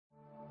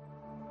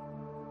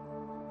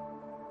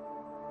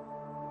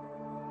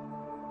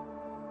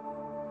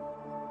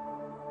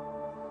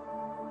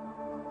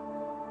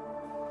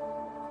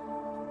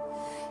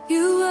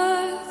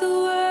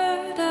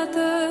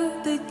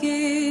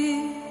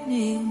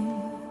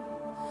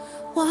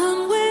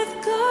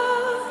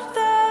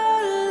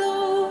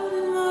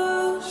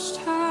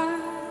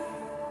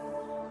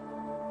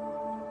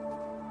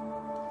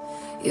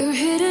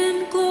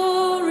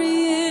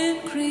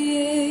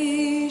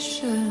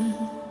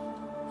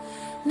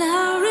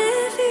now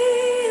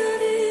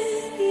revealed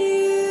in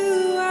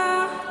you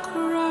are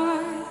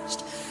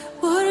Christ.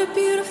 What a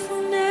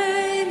beautiful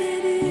name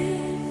it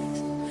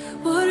is.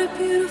 What a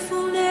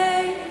beautiful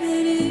name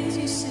it is.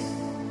 You sing.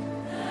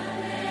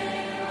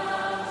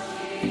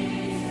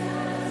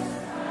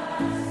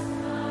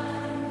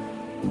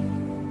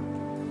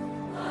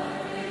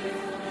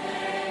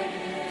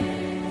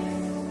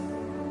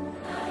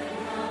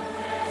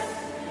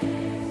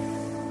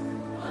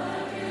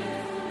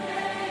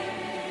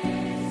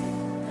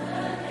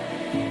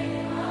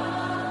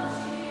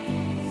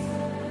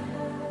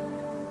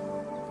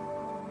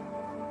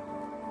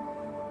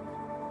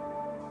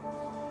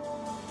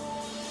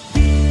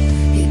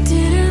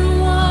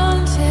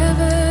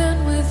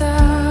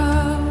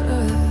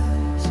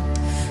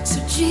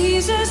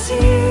 Jesus,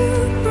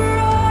 you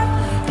brought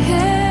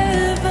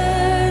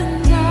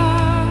heaven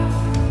down.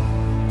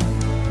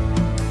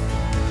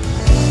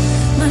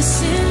 My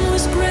sin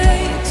was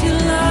great, your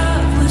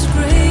love was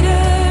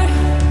greater.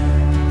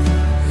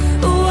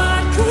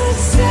 What could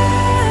separate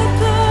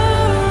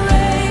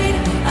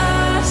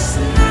us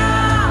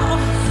now?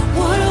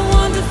 What a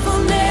wonderful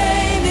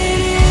name it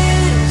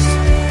is.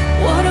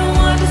 What a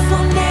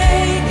wonderful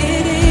name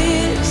it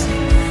is.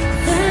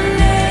 The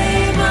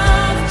name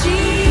of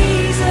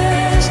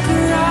Jesus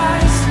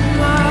Christ,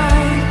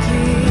 my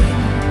King.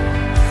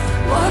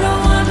 What a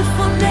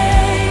wonderful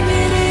name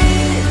it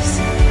is.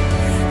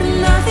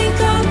 Nothing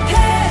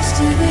compares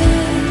to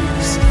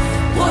this.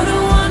 What a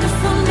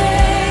wonderful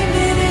name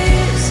it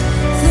is.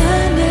 The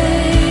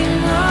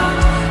name of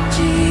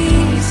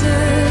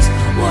Jesus.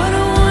 What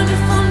a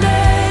wonderful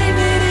name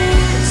it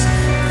is.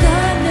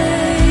 The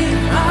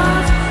name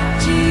of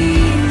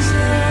Jesus.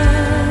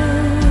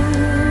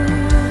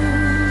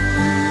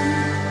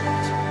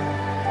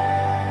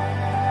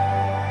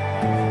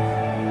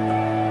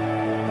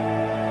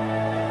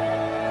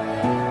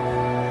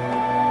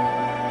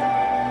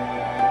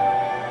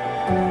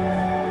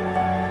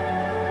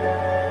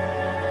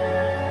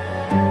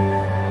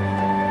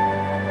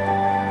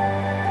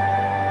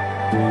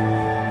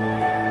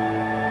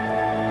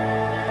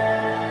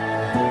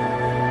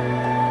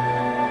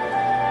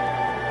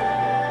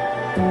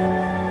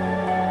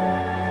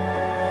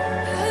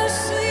 How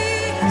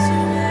sweet is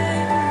your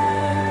name,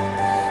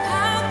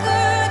 how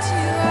good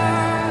you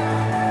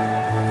are.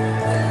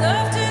 We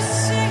love to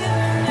sing of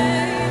your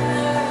name,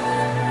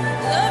 Lord.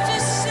 Love to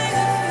sing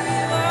of who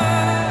you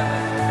are.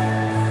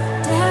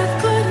 Death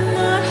could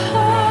not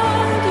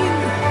hold you.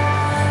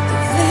 The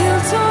veil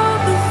tore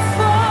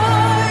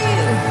before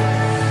you.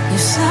 Your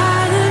side.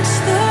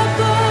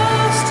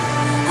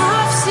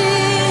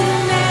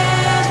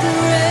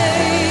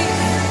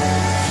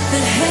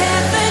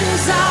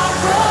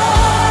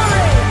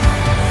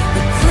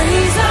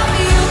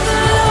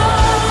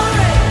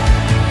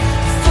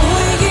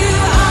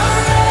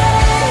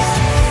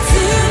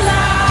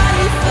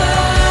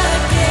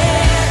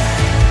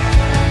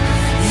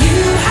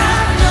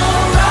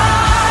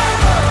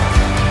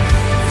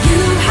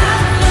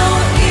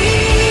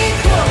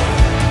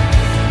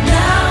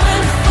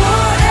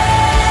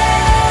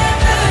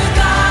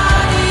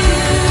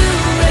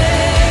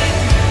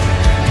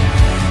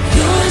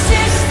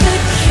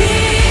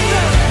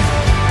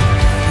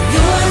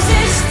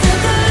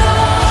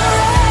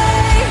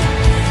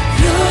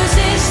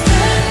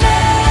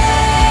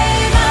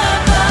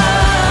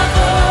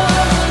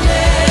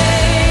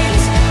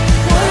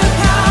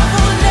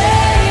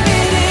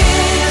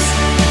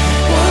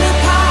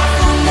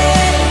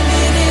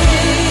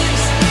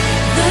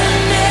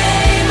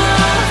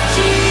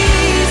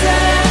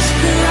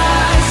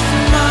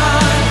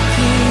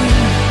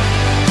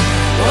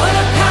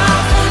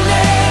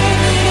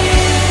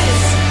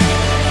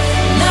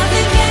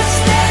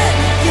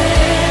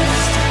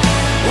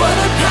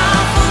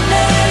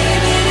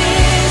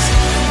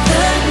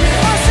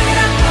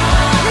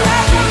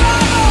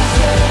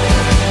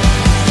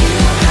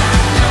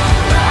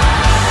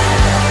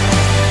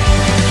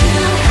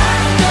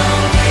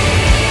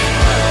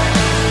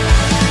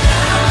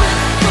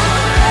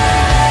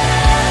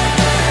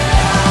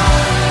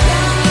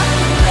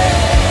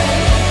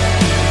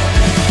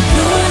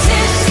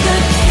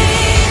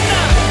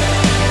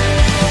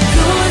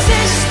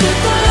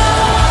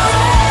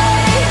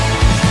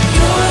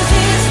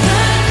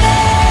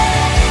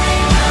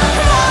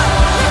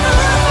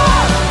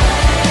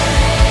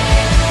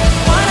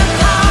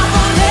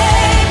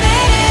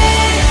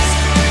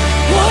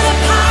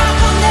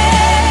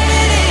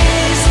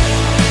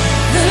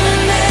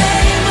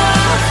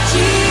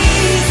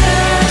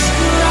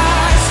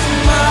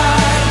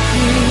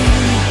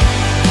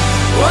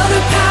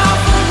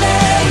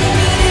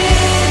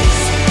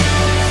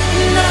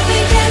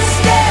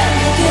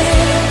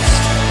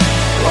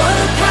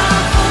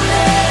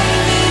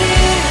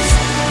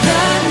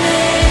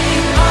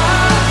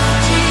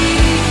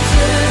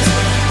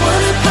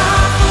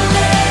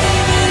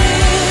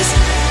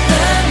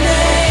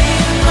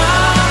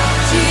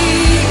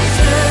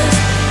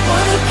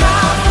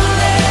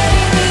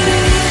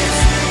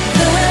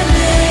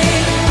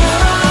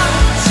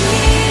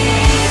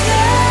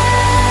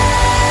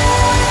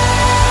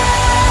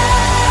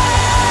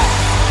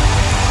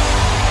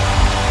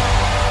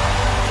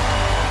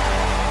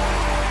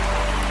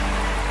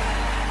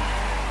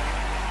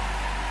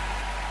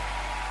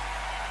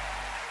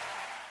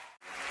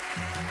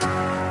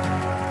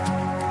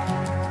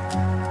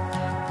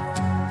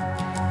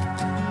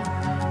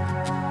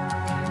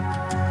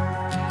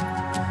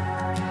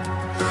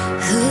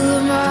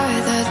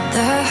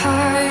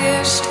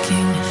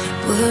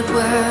 would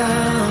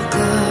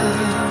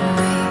welcome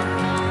me.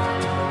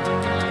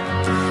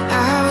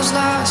 I was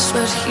lost,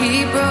 but He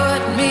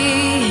brought me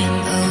in.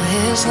 Oh,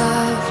 His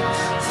love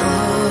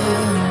for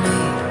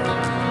me.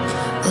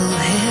 Oh,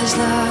 His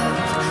love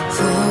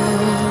for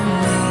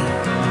me.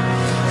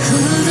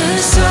 Who the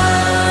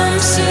Son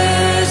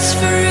sets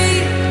free,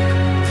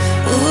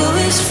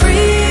 oh, is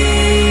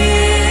free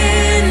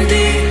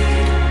indeed.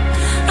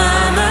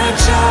 I'm a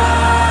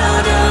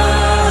child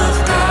of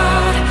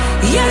God.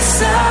 Yes,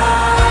 I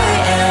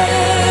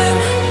am.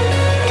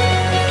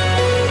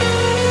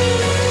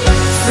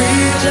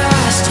 Free at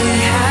last, He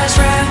has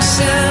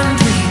ransomed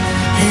me.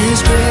 His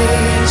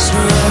grace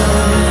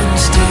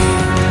runs deep.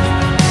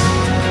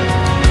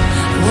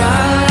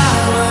 While I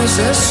was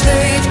a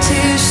slave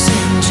to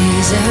sin,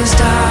 Jesus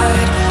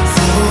died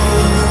for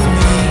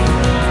me.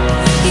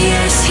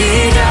 Yes, He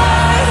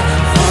died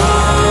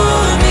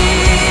for me.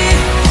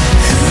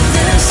 Who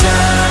the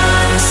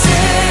Son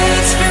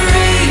sets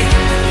free,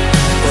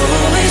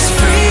 oh, is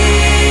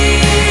free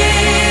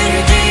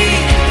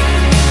indeed.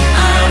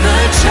 I'm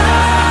a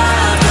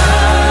child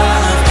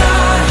of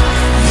God.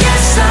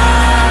 Yes, I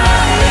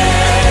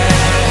am.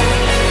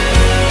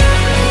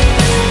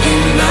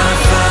 In my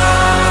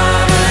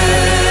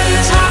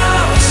Father's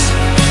house,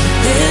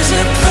 there's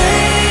a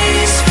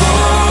place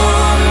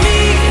for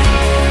me.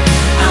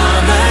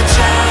 I'm a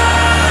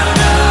child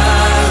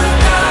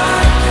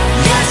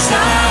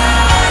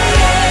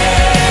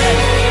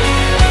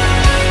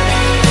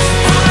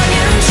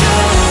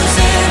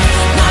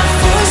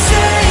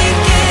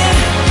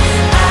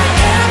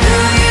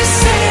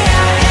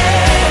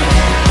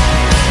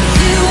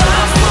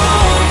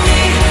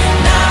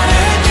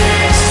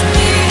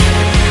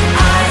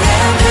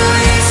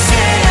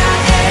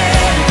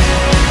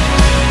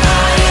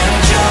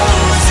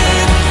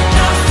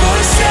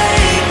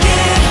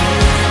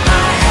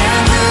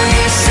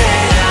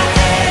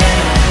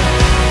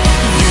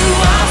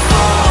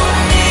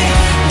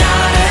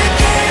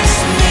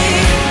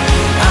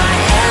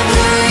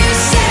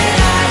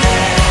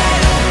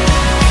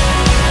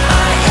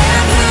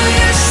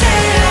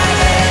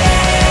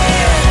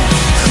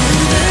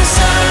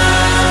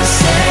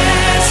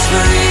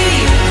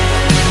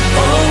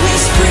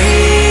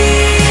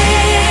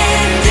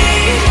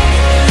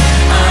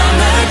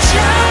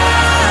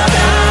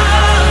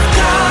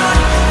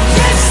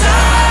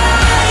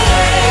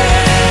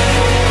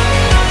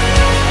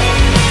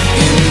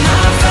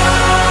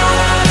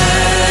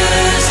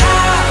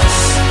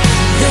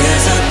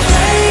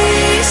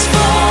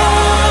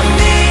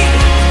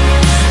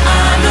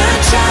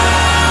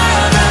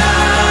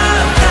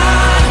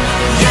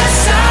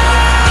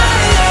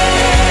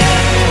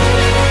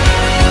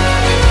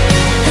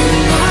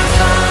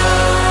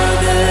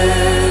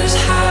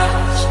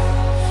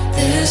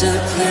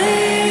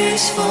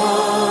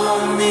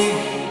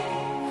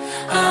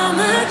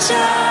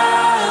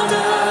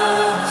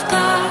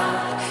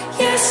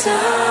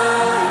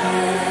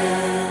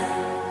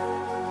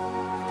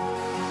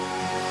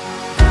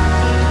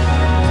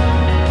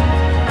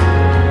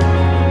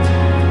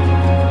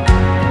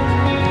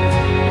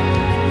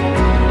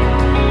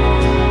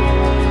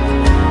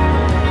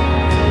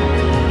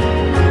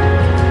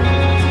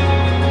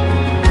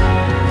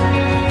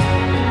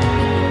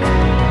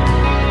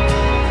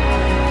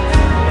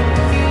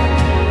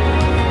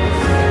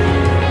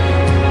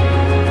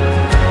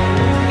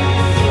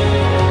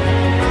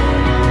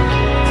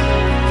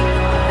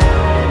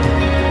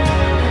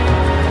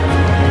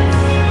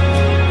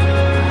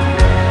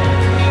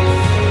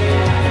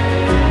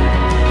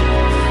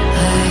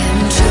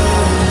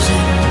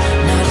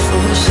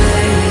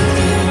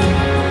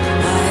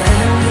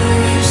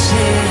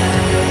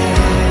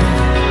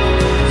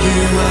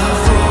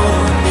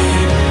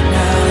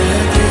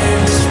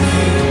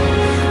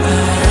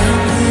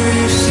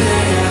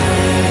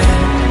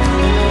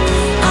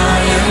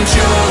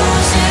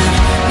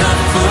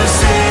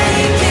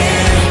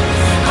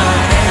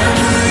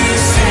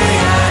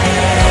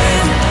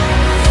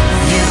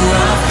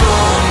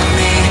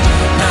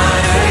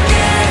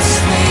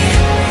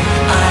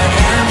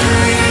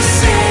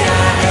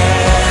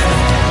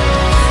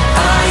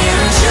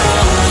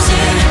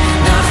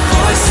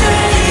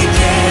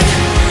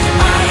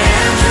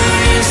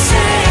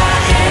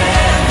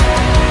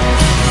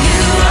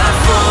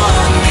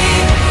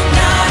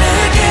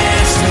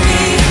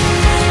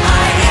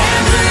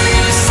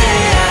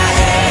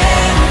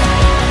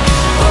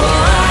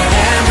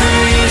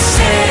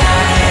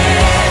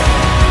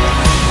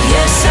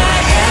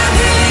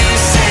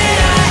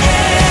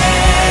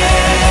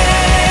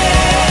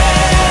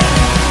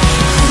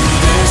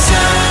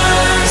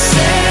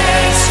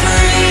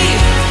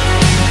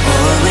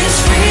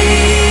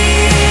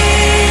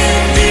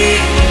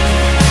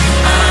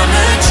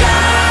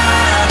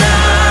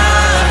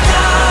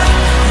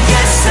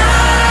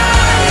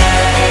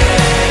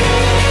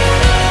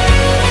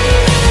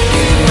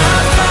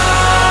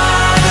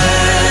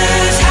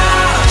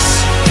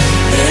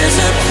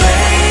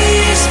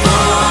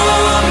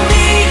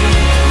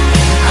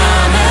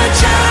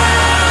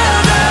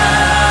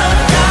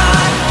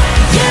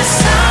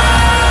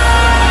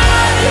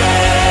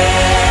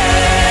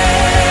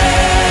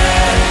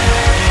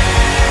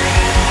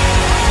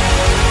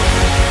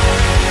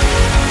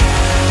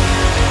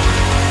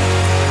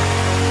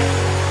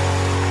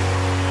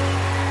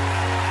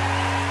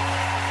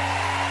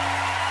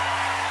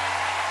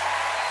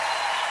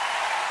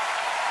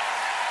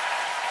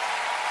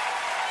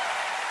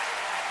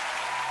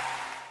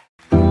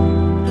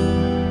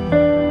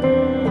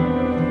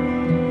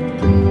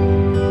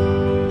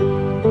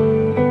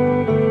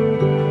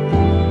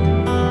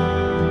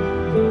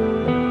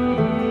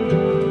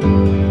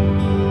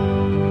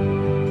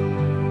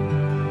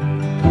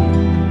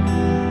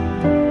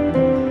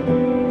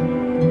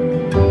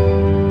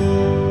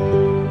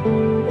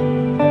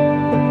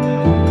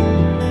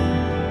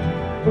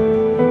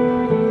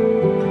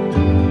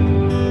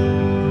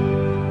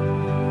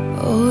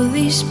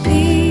these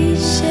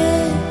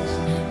pieces,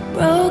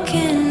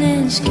 broken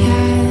and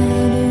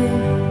scattered,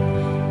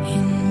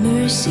 in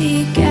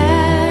mercy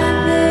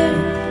gathered,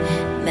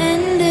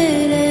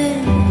 mended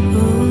and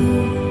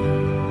whole,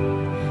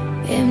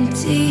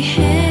 empty-handed,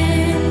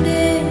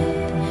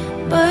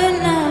 but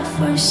not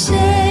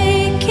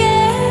forsaken.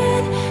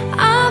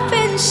 I've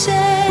been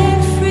set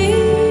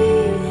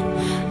free.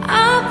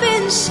 I've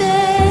been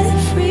set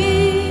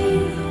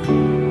free.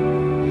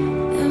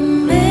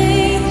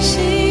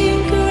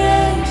 Amazing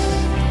grace,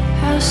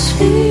 how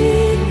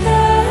sweet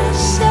the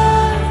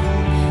sound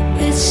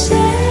that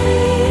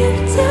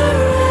saved a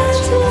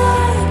wretch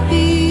like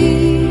me.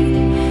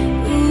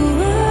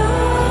 Ooh,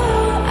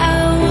 I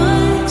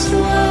once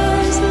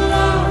was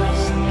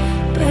lost,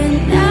 but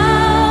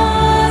now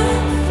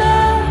I'm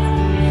found.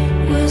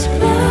 Was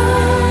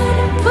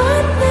blind,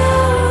 but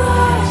now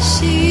I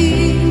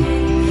see.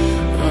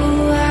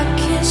 Oh, I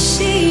can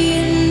see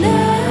it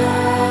now.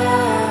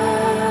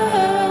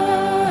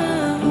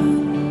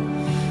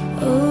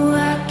 Oh,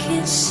 I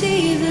can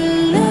see the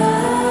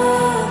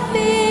love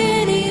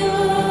in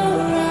your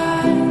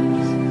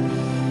eyes,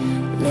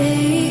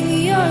 laying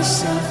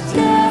yourself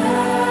down,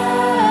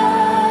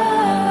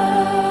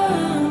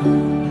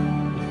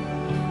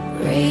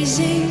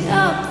 raising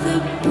up the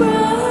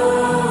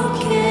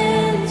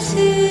broken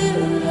to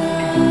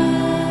life.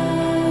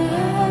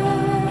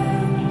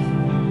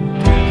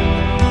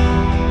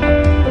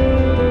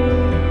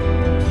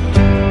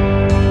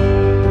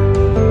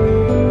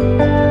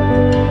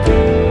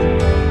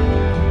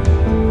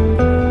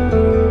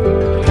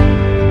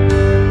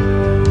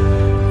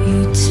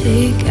 You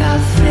take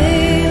our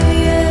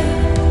failure,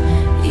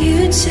 you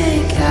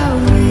take our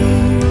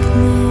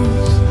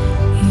weakness,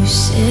 you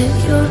set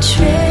your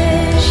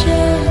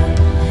treasure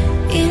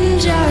in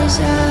jars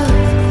of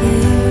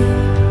clay.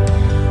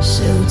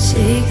 So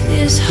take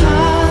this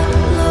heart,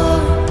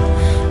 Lord,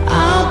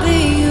 I'll be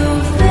your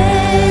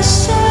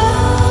vessel,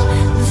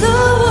 the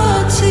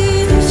world to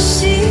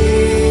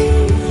see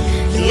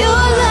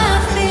your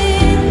life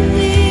in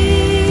me.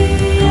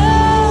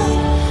 Oh,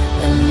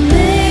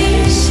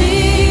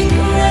 amazing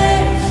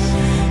grace,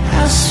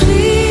 how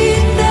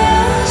sweet the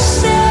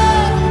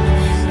sound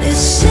that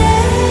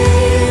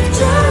saved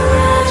a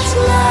wretch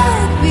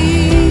like me.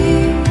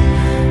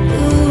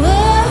 Ooh,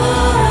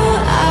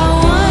 I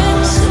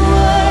once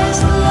was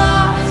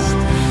lost,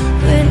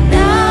 but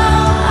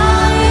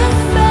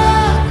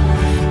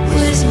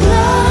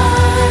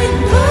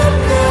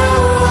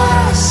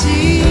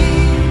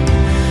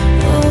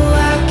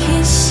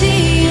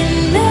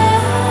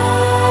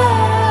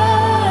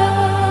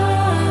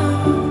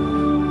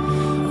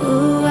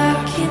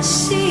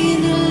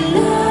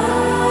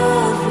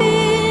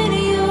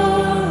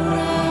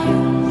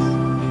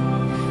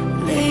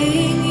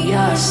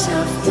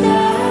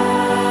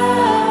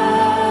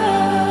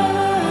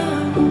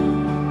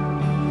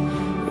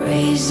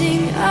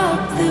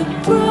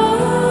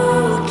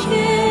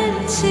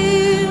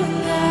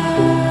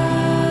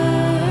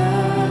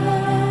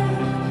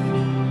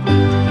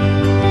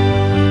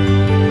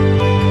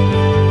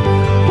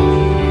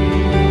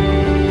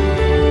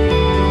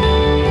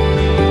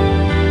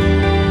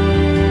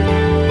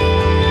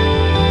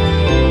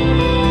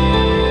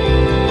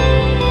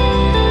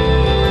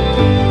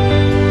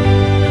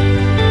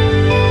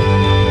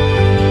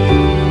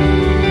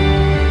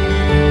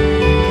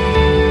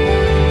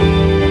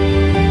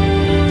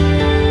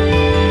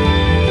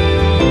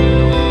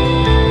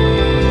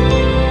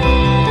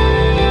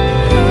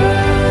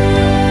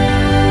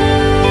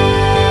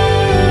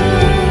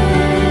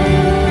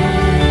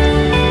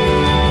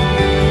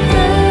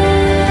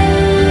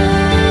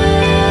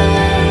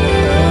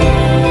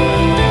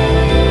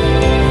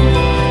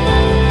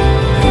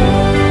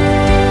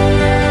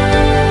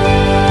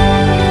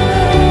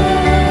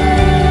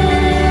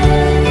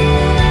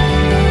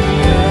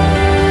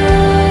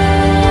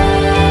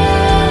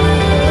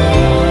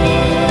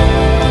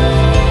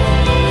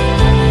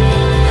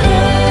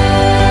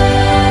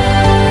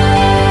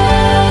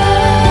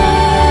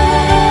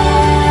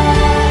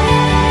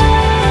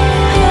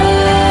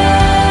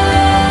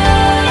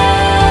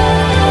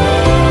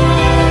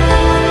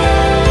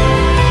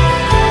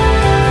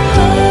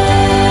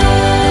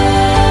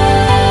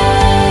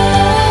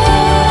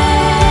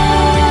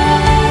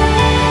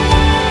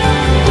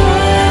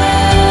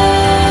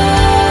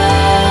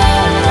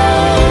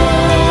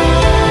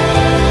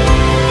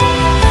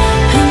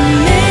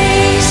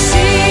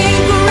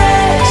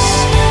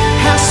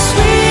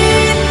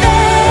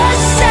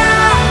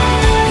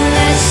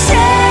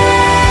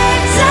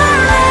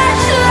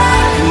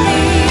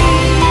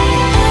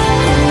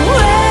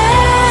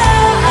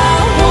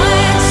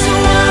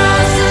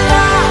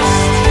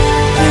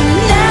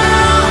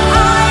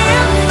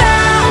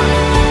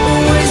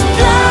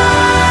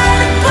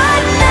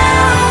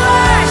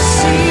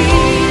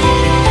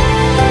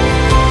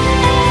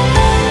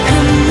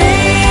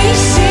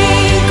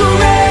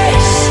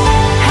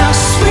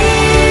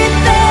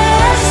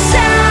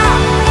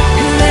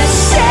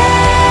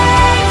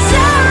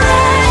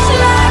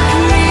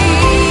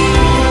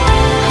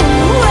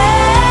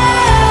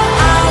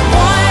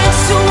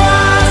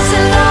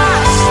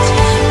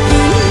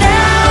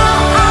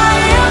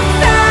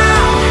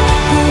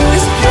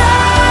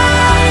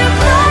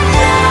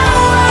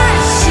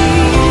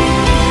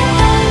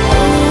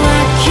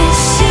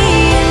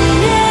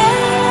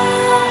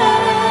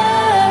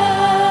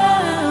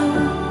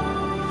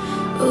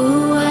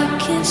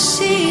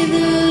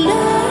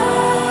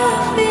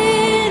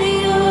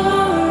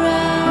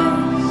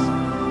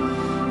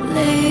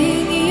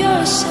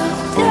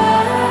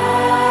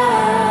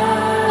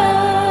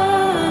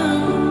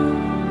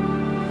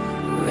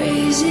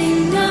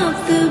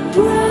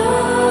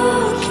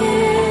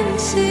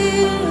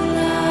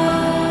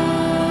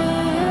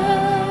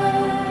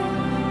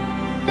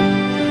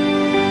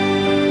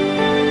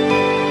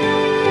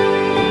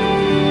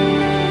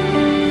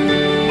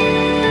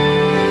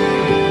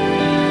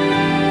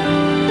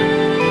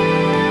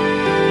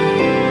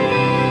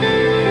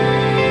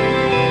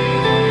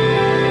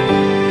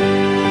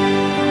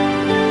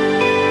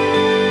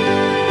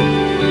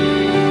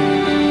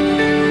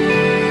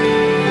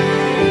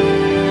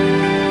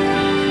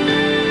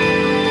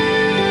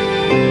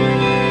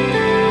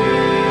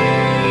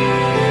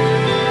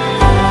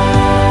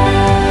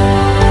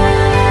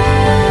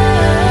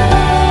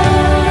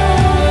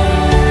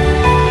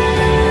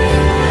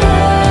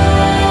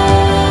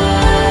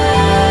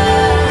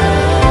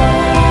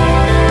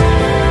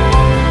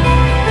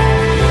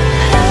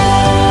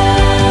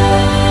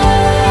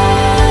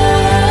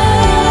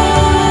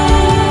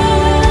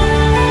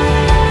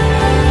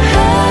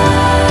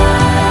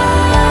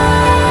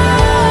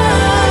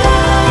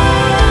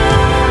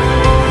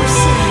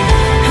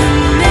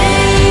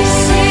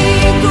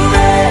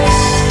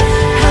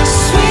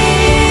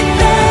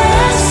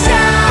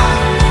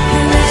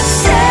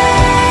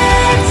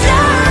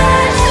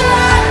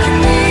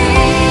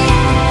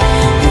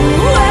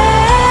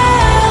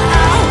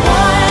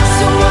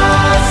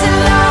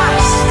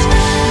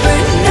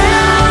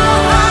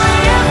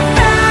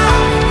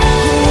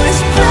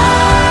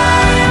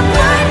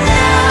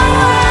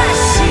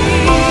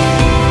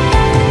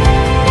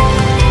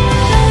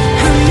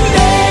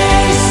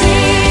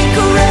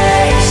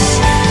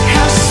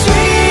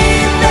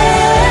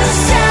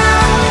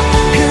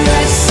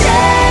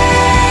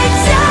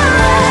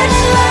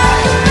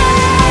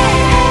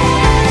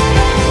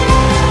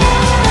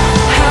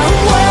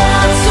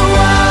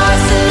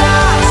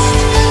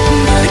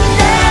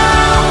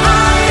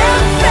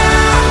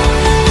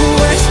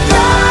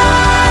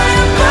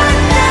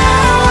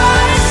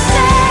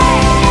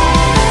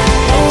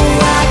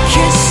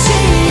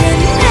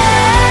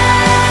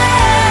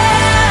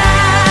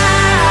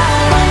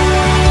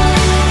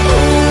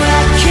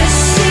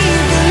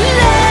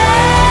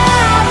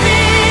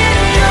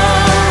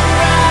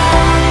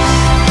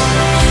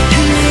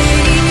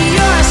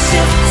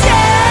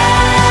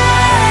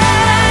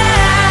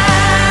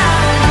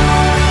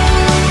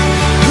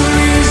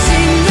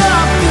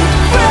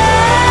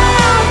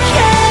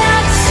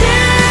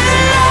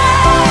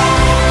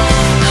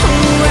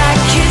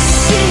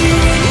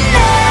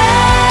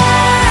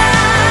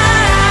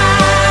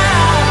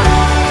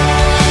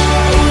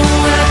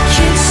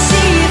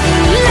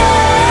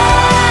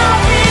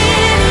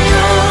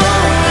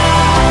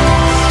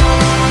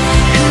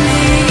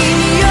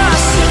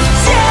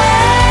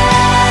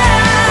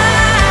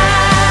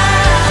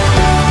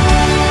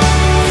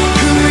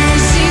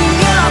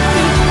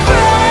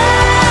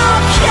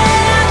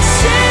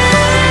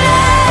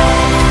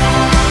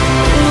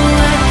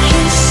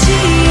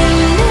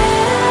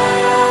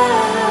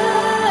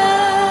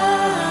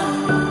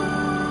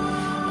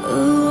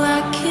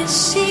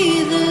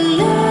see the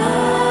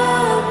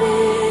love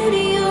in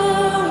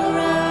your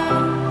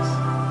eyes,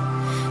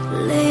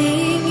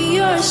 laying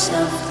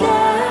yourself down,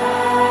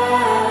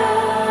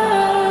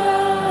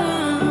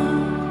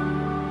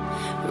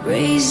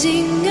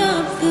 raising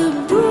up the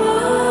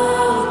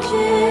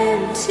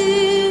broken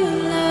to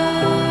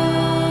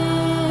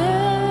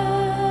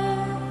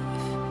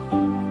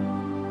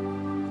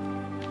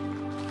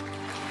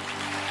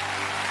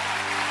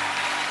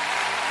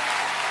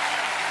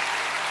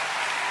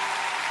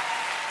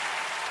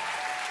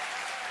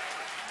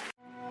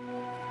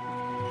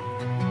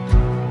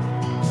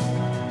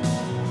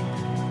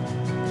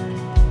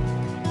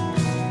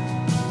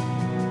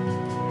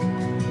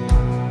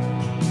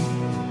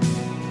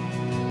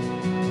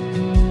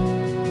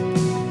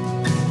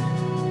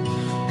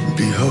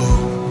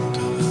Behold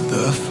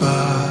the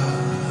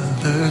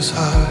Father's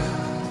heart,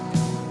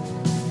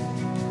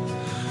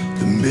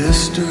 the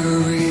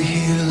mystery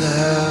He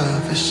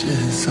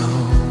lavishes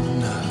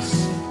on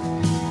us.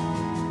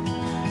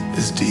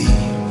 As deep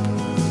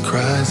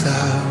cries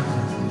out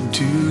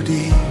too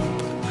deep,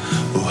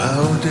 oh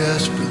how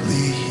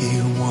desperately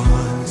He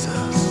wants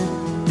us.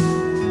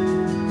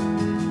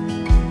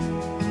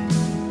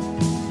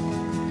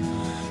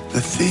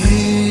 The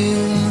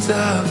things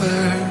of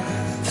earth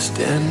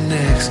stand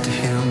next to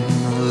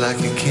Him like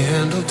a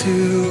candle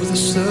to the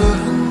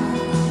sun.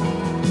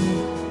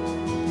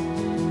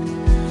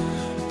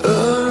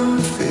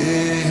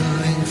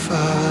 Unfailing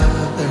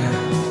Father,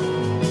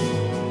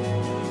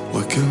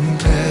 what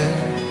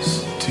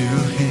compares to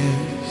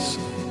His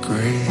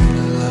great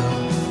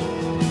love?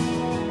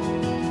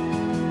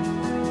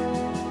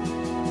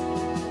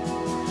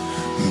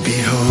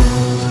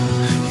 Behold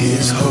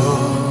His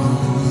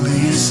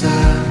holy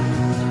Son,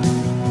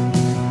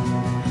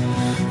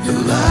 the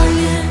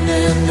Lion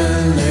and the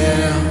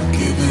Lamb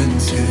given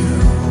to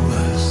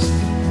us.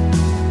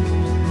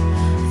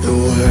 The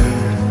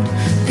Word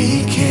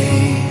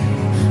became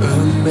a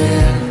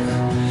man,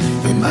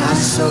 and my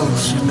soul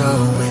should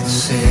know its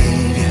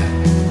Savior.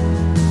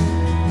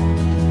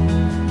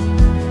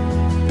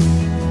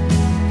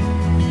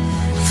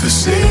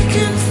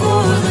 Forsaken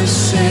for the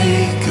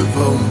sake of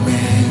all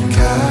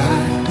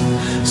mankind,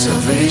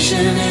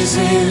 salvation is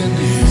in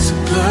His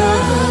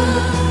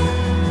blood.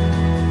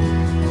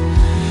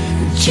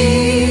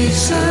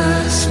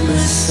 Jesus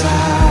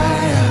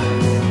Messiah,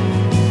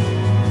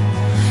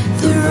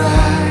 the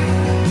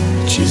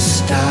righteous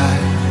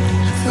died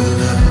for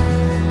love.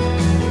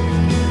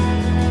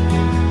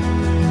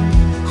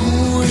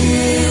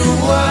 It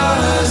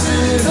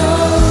wasn't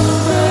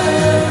over,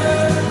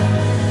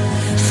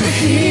 for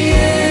He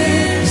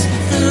is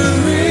the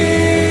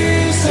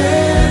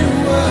risen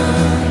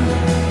one.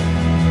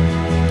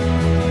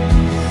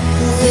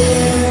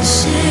 This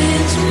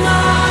is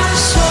my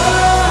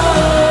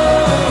soul.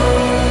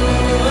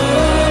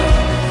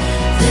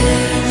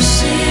 This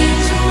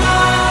is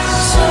my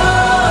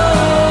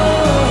soul.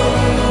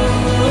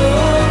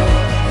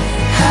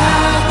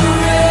 How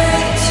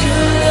great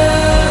your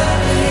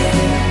love is.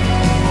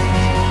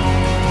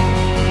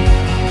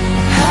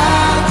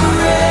 How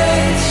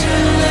great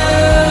your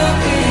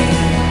love is.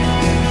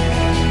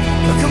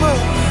 Oh, come on.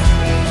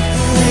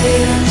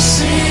 This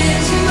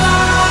is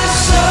my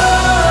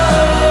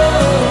soul.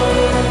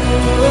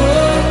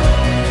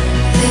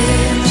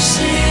 This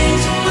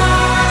is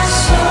my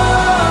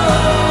soul.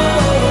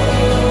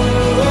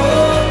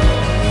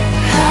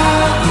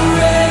 How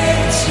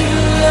great your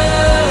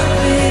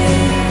love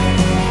is.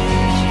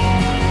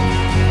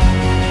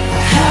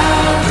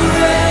 How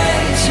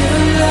great your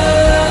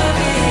love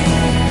is.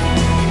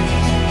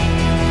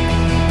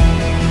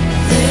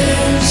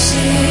 This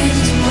is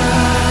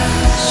my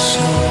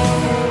soul.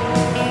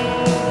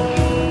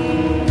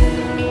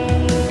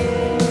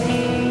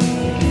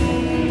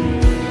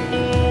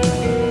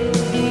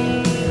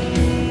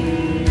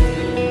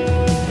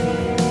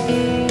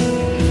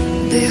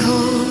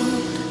 Behold,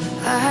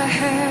 I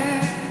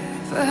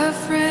have a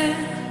friend,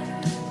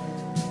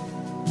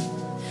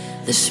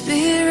 the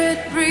Spirit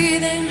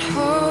breathing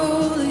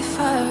holy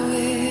fire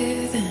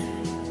within,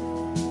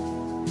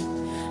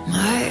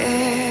 my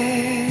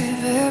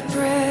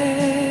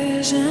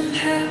ever-present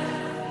help,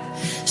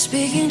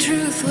 speaking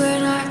truth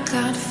when I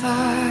can't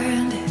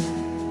find it.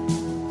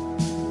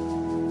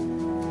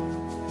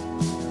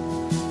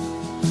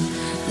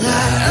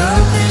 Light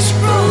up this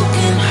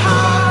broken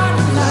heart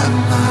and light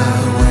my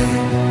way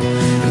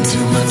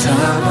until my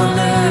time on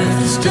earth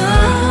is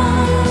done.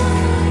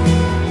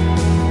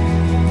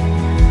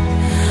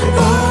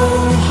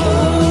 Oh,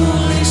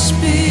 Holy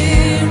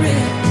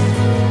Spirit,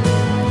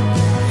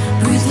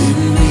 breathe in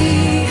me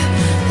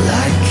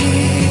like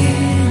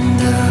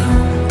kingdom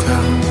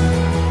come.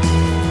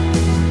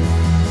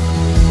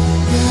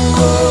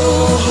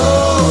 Oh,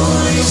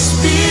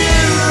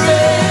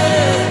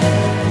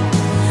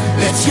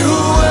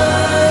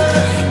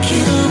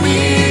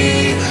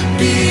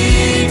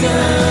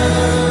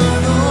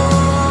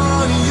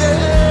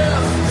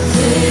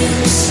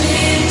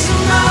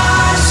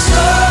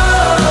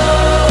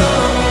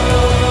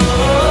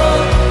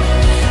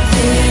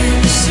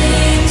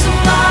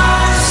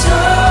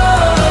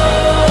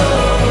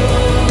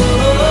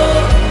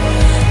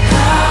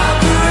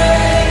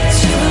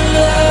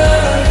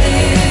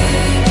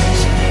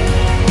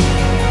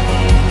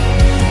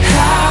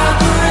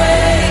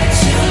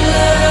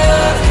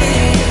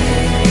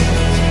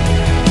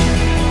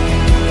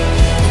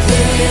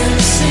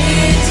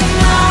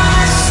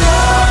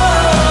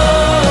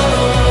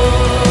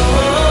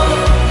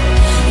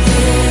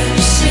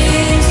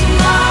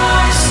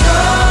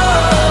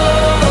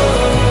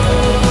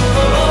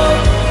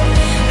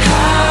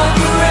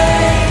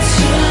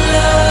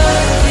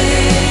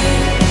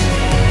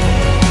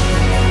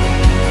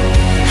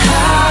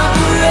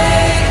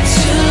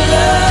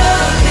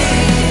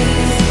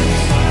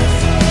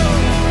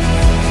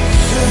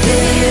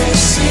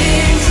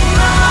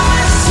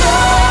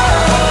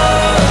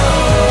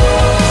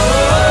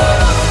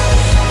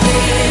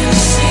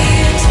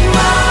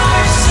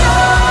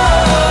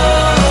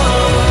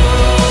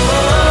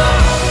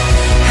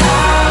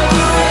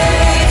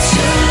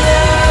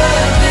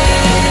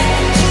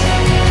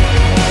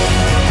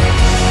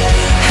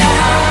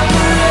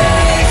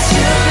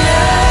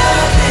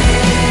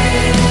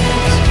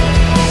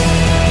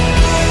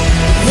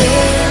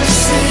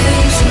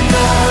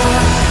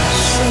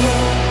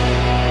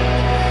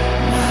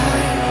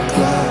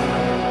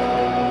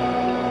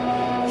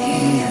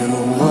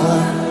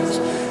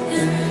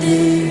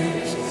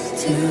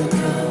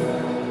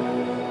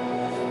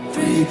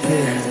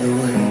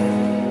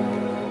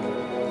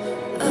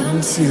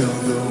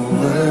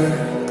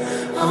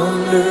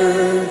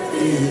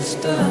 is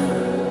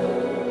done.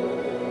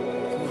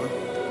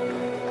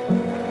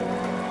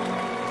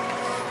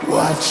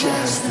 Watch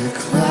as the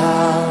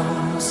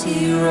clouds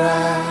he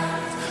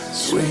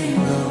rise, swing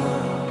low.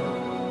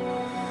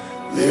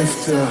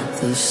 Lift up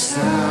the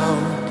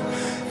sound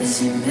as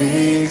he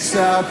makes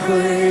our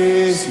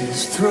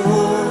praises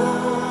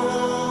through.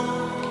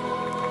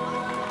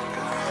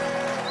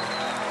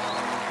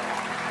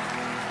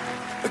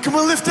 Come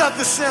on, lift up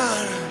the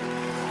sound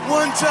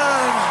one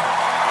time.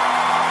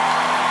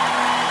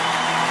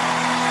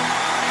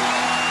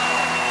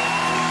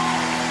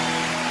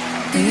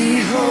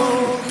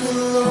 Behold the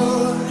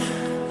Lord,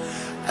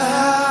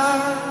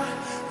 our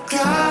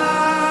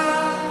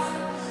God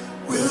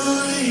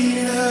will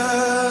lead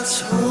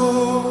us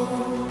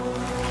home.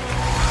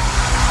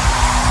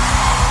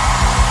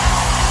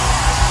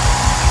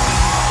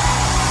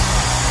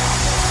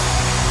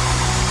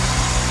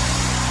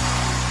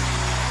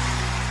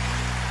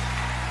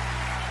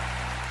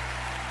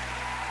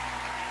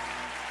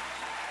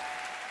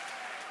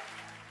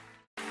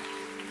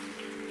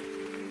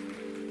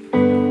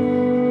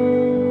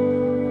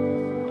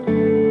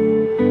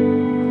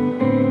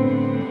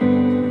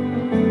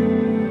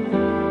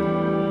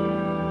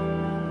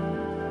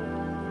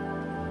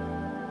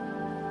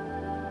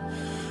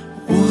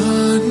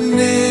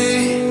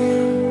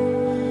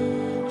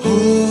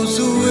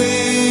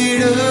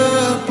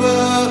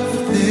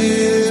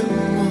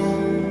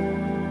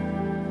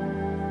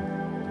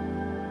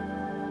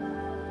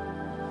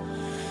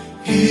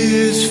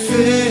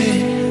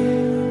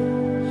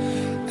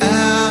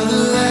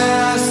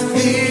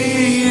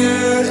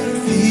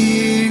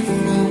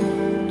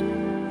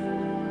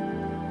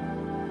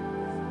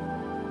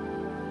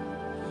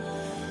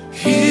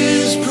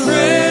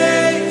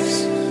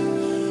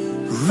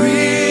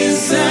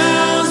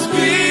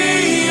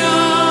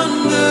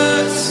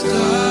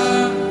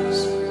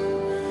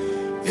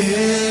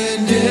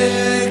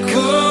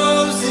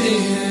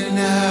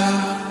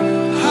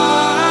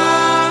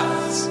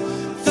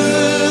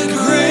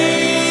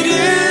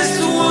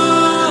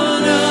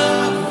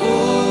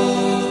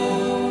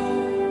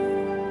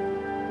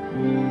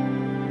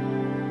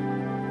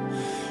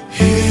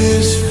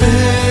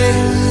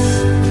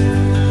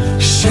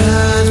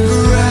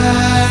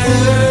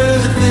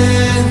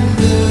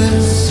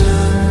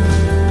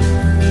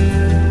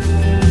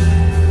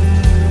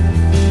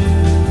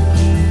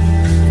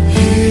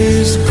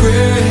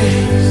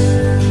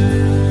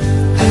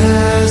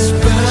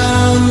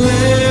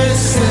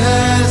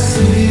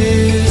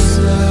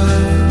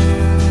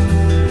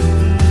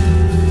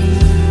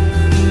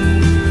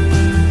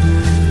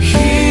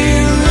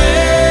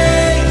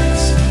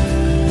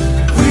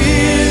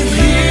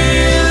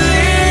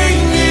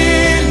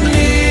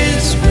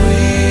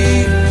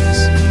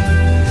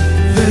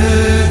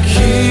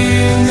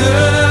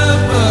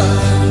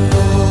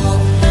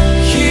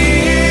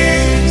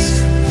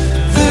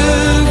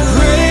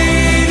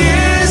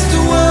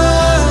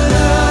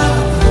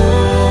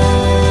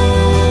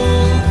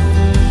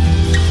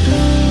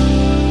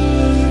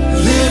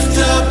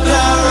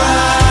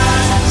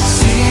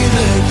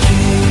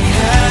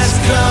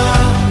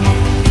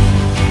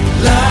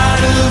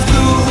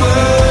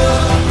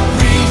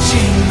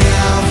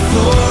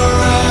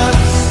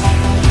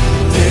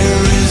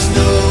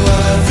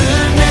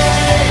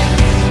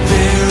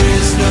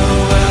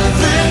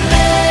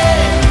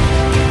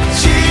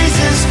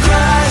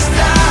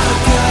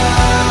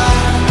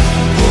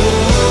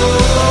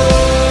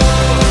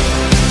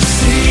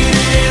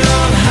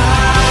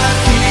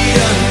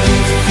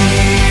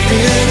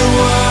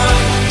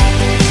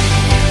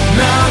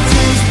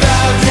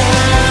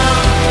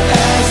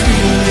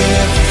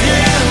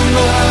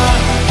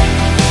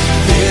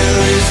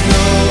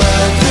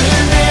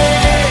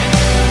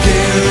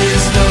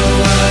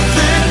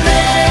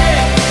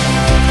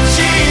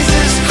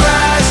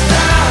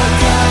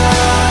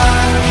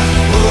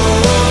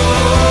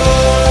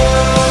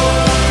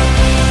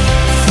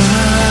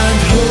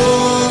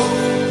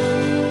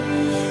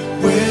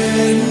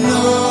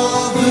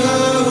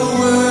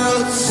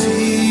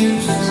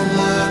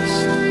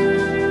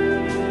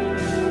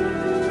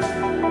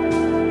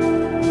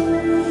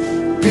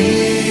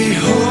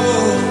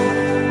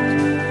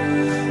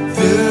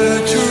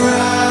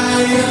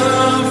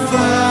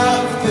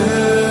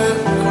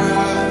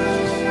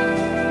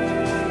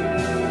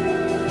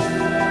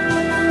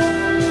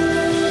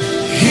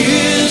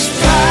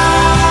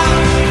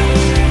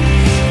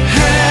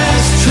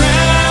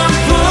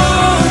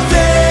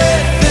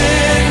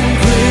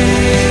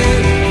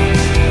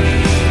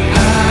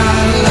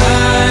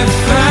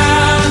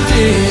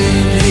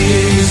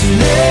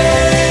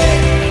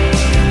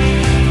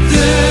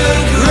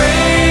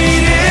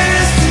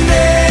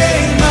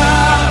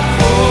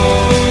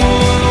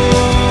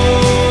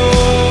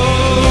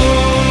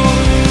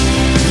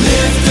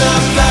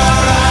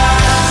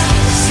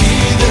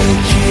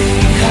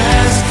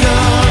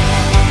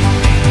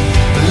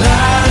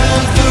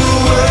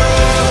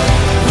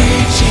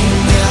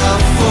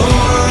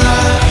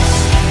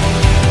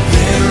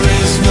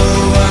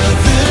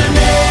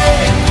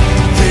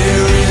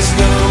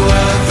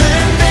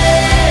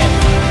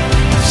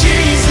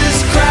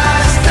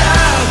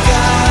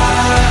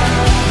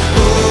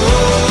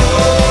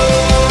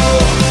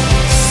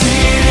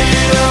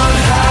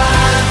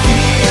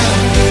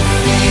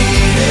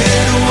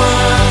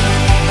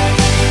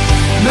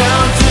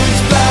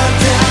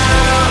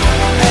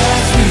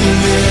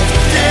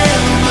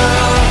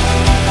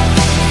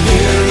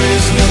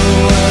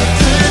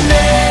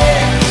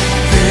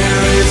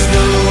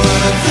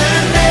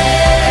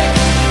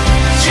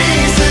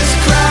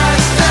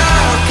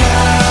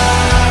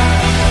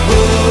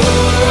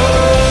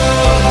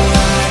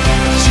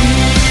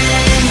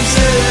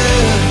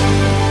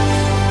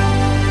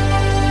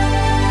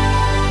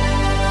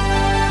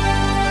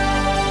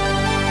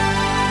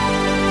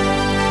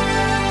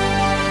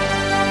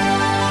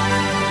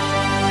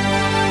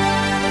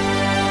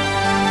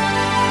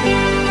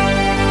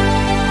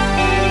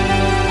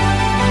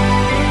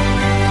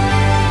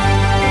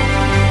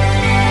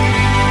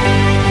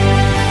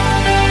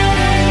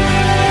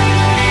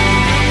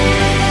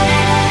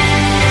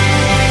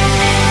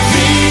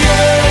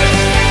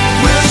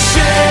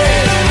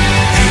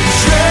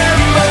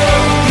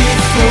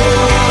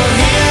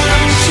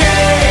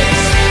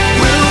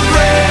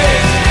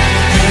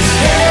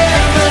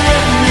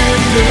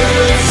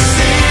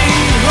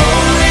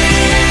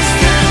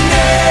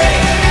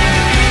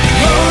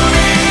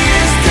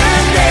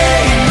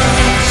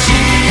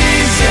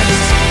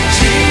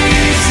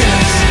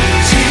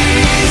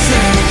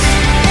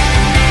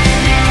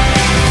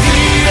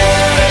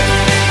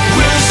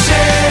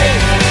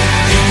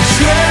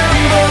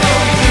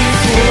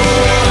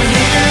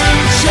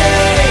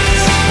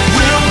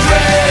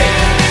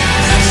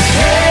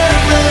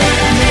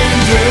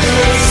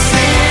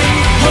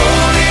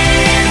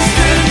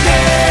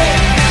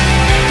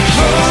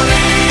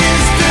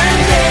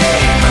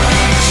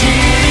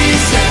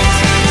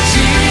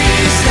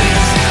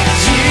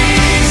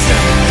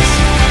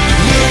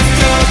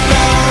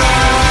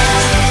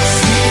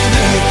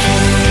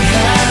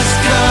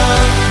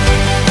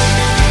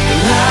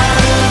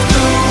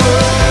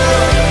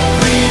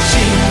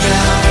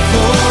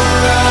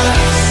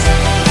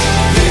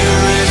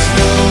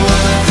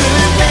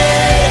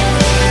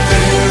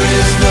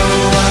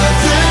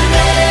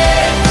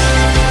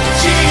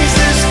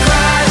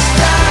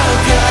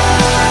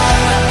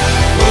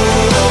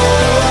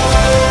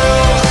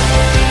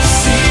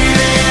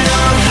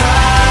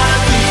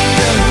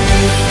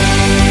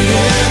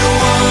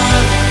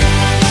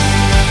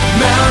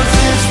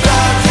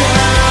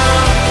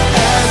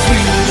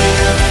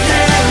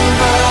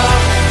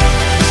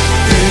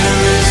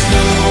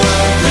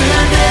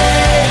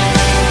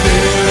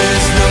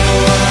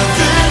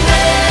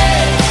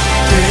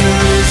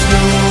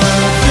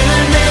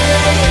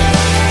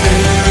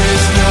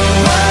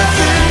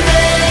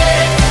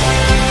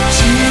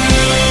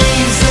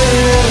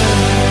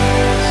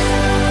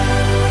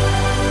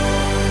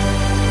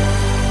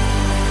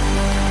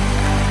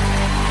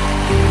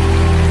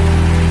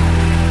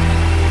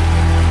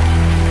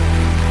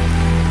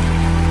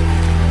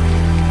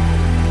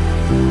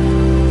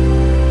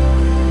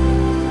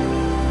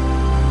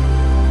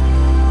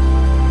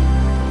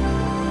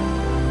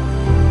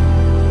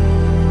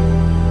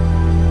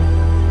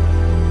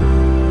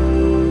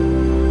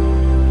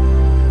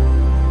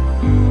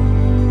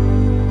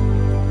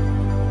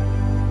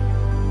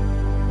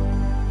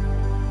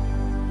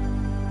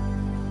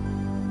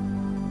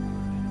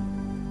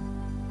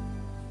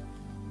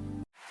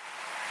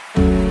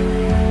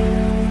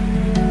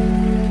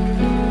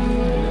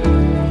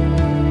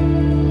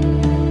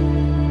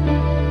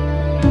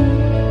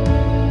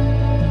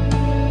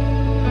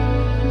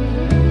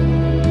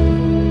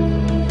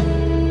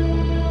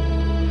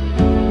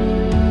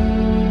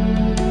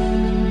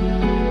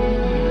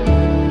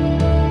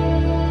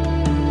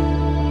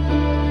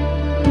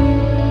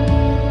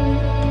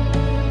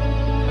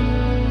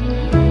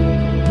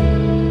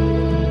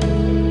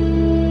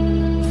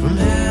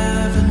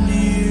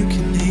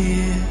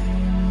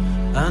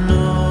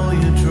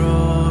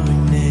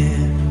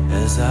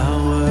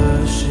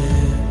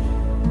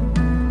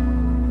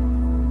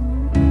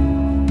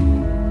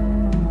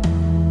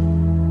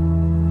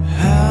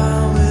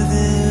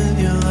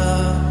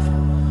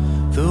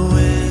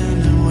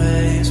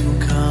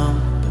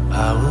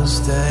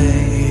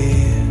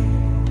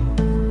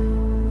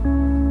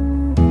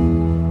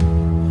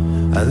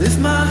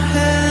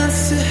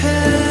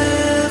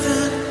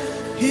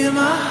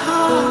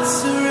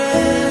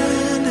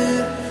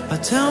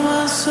 tell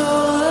my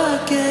soul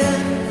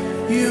again,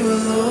 you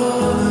are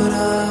Lord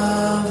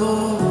of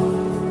all.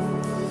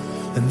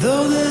 And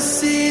though the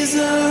seas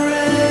are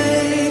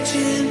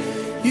raging,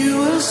 you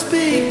will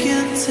speak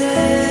and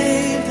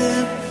tame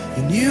them.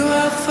 In you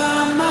I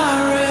find my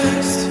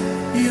rest,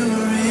 you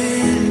are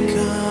in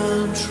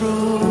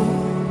control.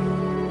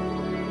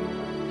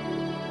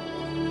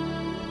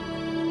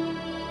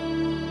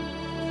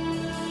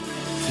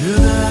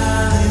 Through the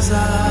valleys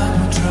I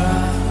will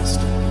trust,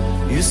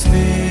 your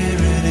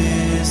spirit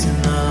is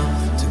enough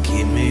to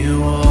keep me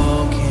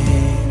walking.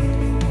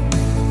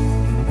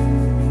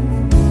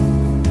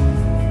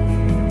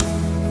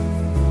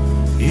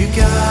 You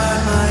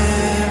guide my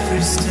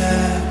every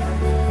step,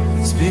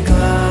 speak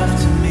life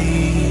to me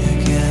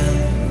again.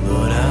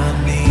 Lord, I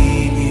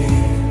need you.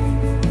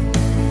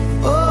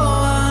 Oh,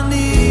 I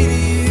need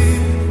you.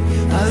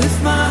 I lift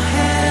my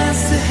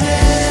hands to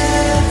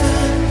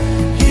heaven,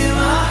 hear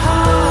my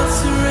heart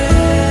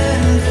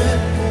surrender.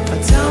 I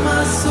tell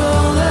my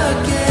soul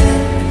again,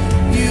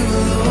 you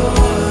are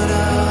Lord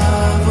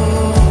of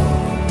all.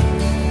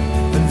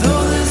 And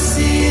though the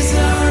seas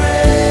are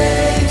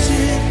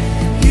raging,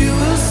 you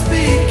will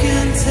speak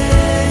and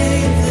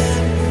tame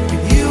them. In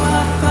you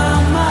I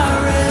found my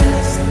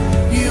rest,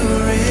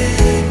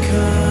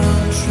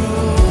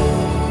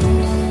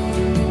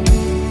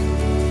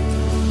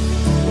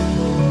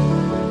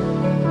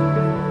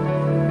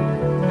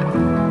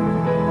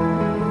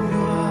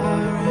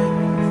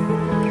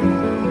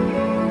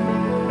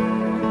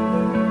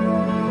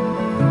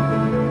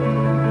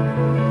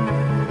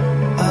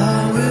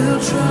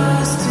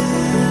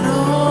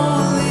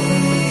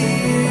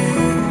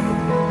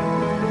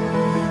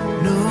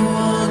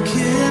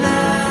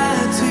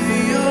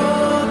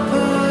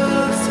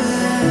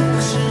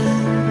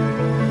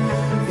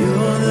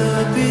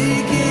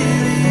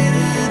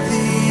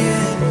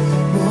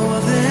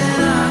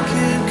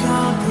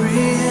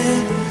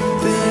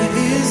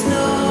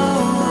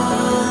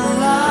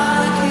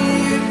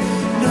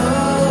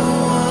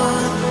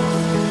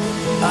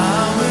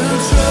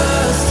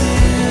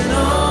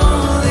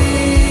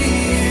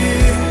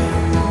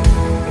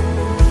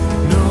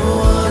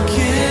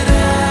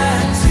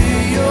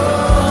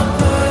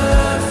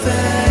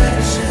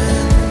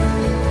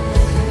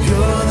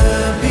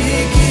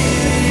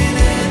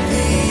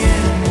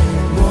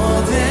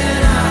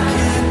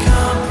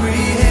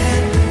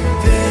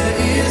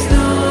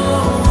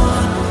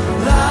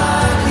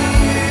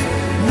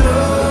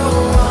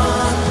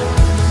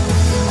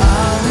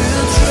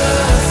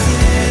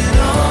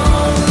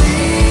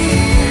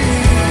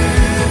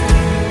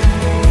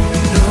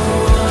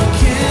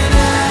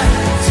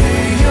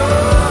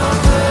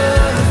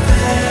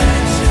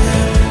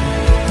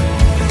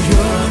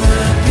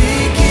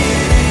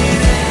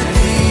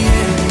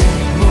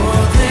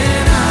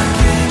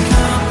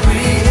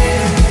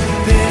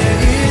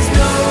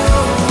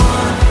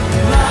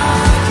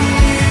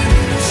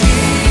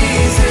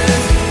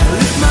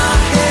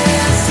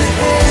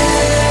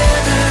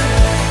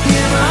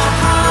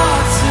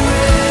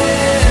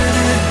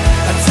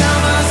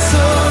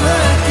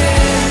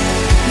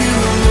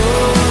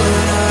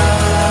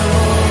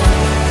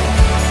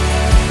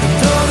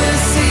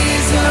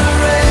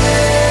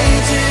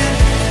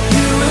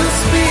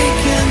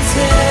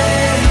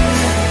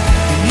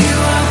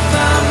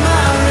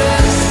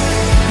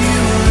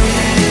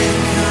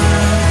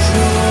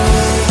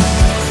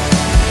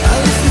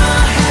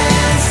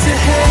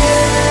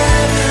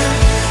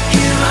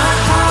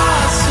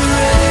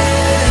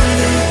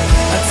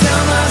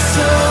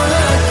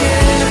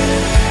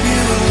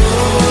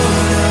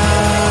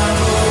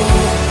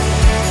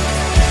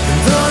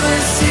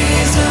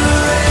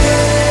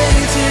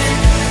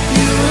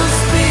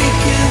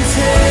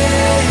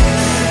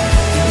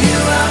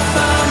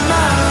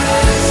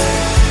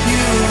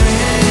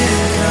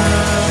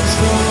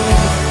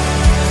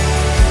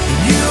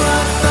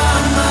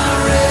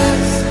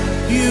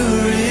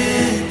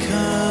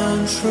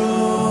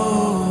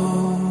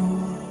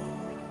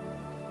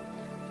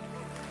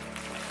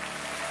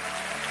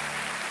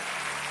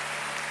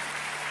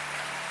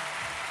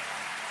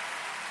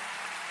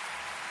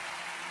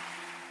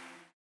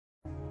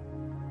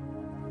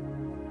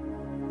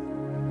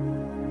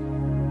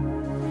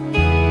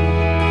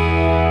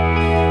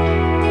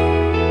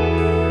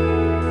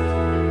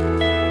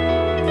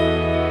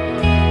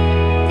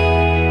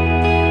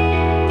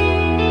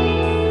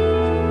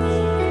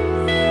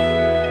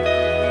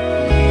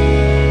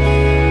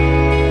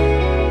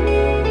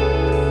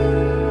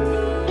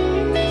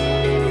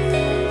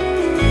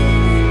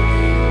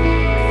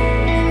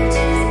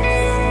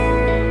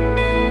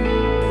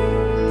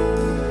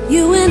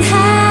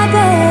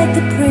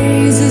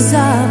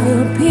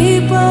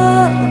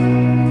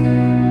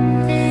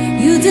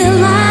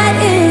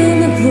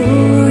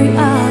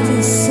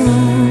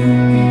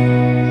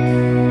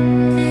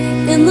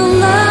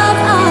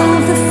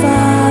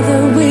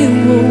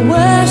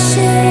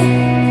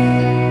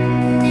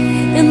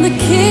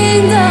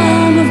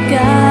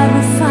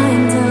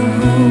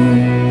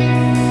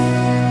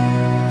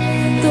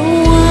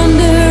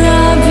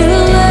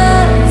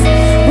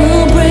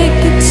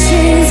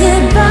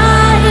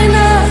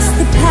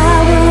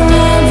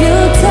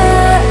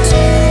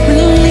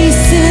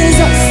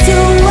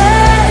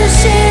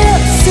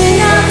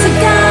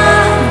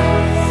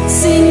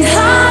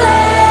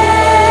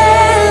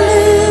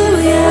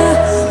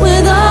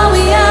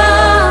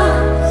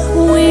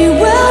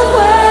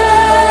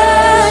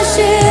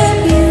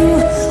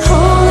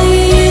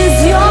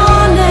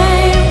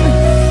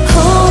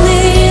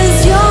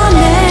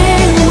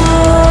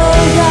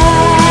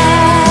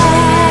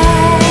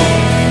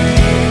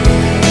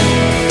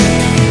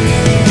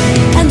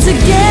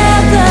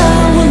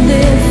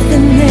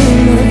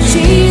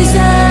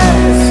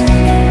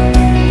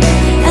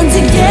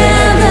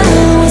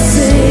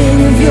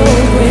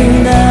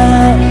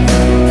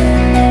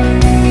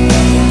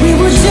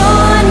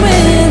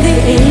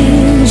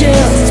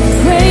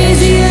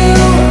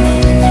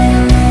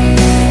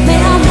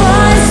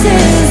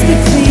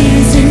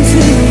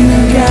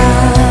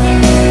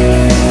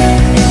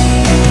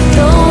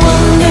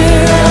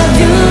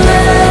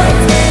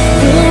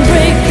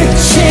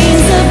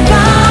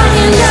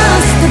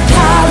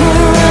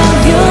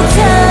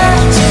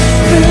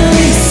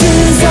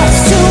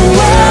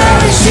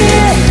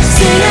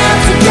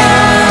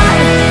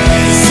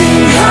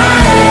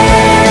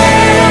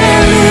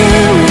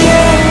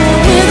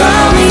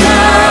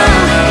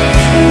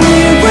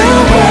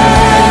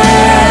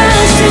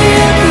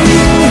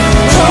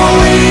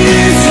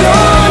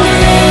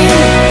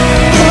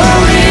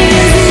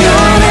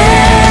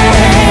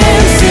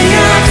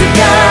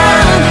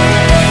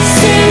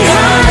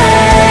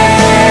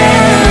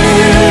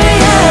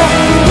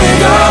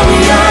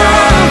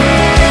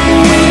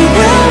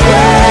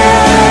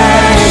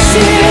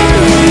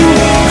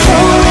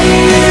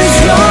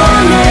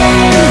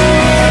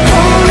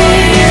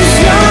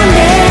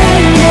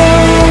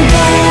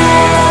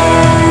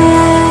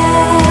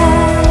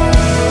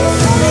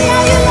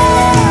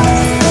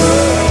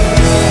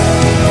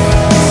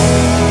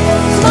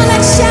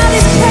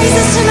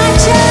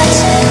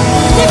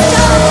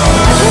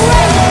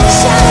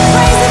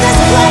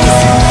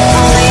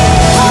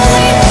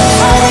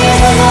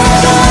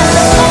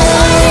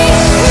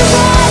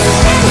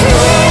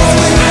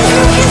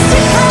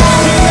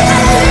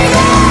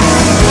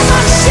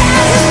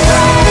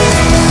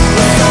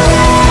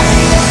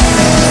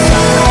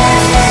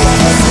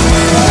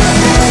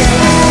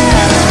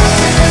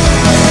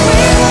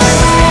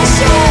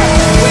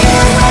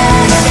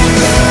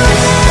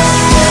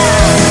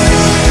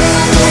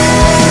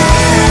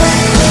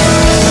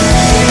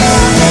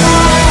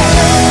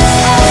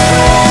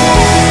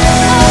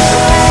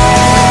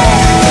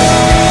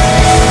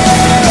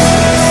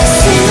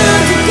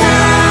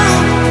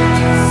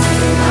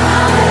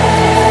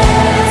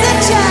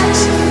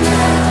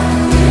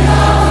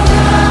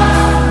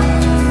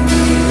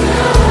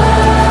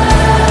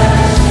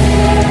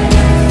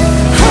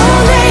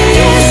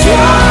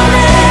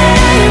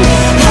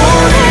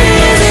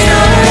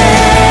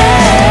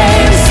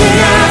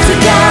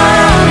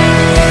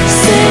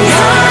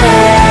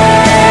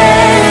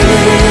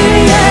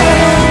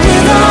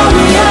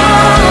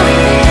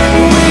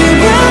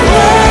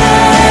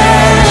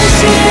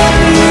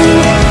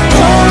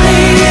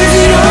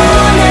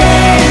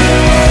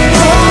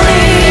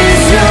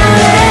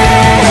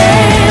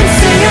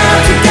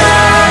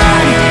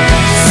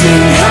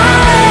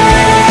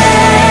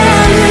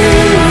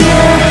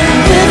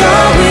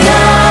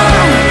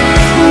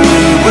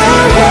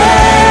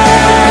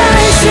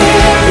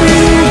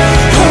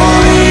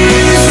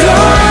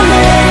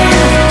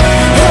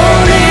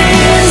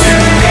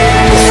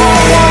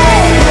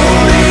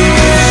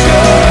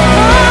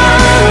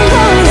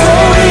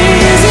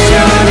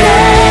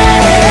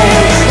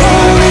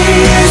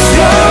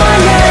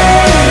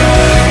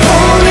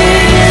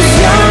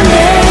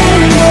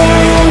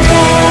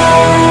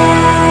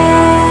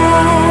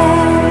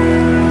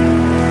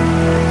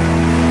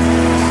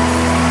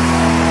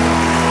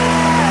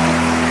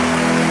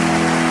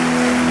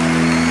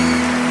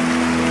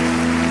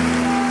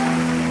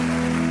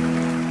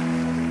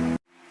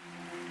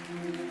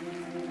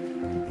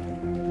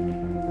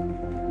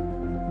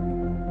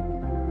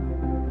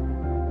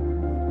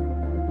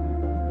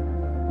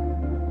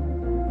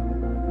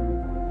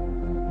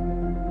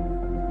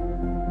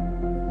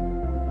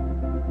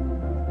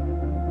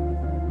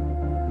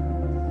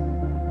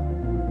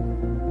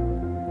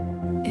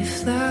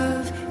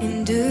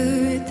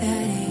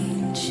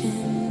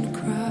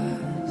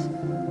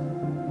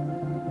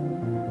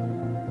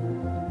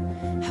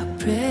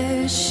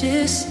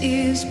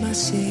 is my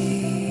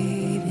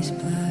Savior's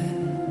blood.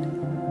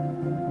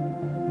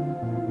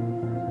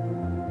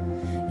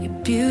 Your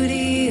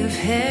beauty of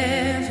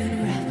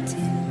heaven wrapped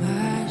in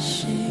my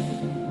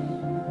shame.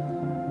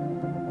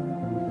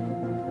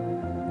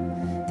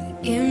 The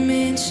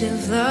image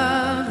of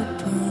love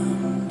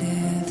upon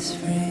death's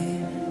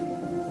frame.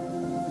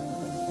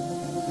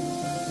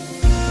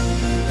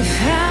 If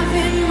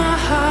having my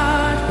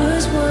heart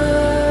was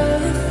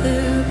worth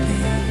the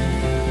pain,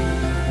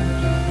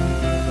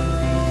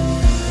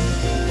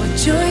 what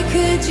joy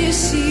could you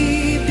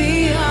see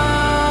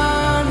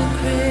beyond the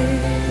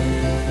grave?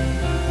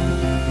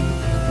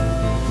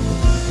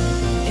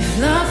 If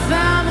love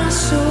found my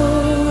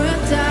soul a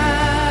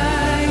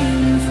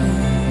dying for,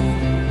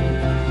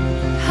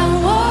 how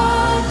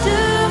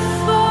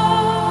wonderful,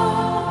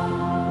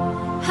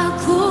 how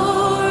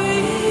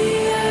glorious,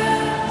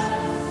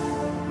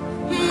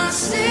 my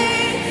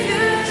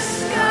Savior's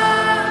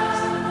scars,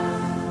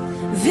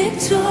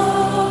 victorious,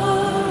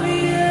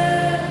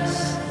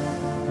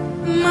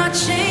 my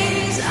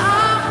chains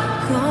are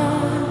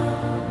gone,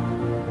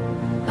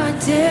 our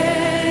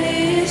debt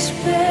is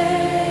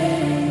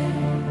paid,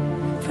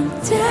 from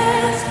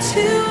death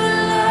to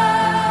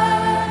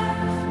life,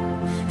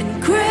 and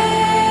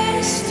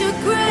grace to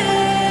grace.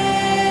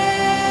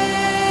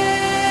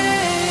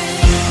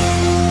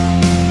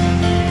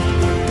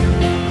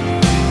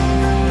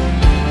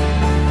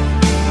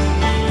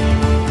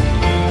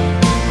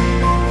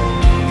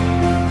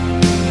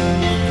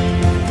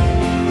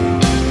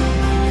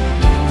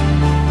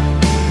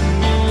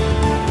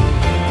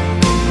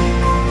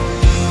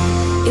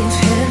 If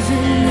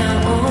heaven now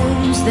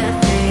owns that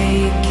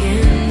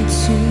vacant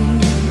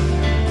tomb,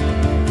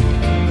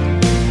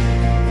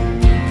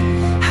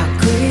 how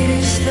great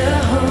is the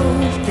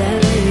hope that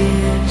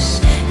lives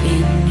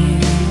in you?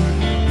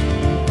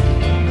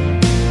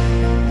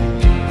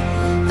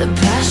 The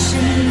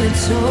passion that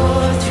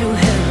tore through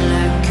hell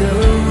like a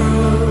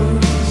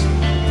rose,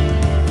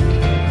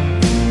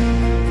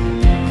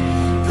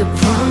 the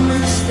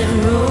promise that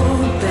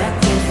rolled back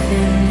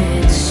within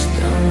its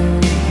stone.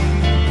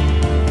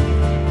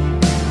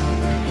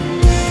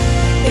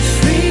 If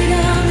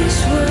freedom is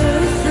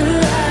worth the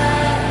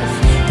life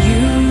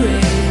you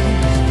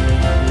raised,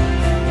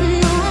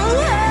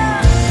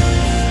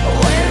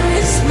 where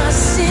is my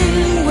sin?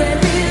 Where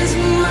is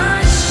my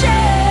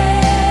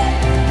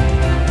shame?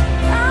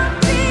 Oh,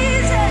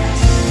 Jesus,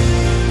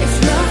 if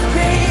love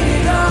paid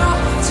it all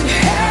to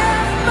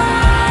have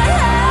my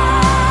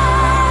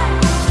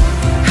life,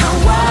 how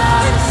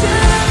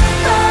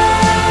wonderful,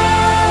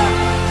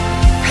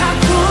 how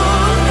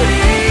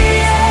glorious,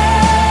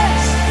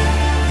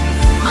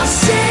 my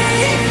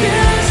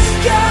Savior's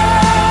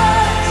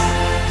scars,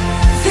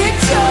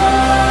 victorious,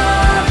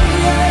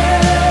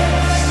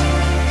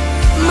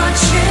 my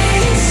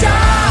chains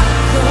are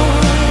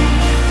gone,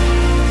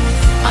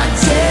 our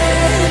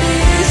debt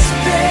is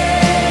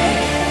paid,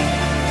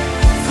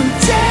 from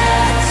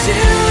death to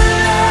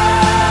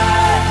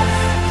life,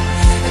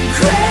 and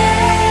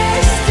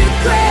grace to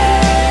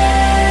grace.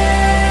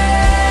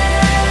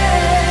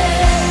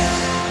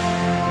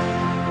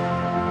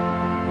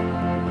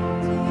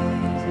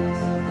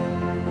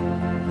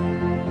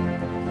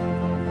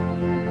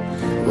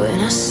 When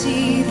I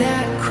see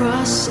that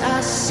cross,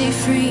 I see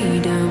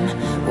freedom.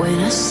 When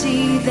I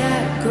see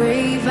that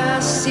grave, I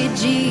see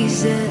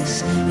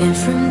Jesus. And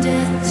from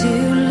death to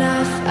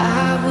life,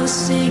 I will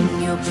sing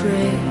your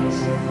praise.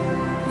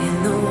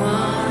 In the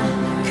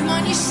one, come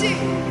on, you see.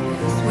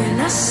 When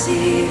I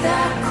see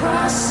that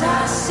cross,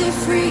 I see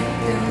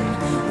freedom.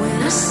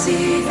 When I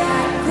see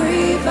that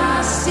grave,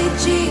 I see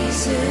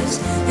Jesus.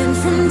 And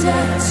from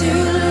death to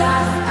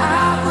life,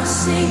 I will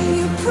sing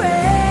your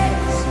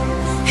praise.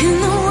 In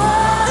the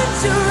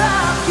wonder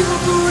of your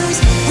grace.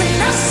 When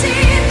I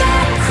see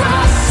that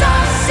cross, I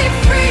see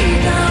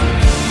freedom.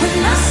 When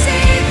I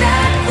see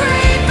that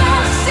grave, I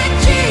see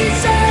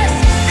Jesus.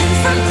 And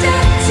from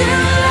death to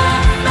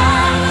life,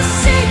 I will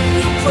sing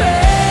your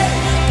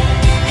praise.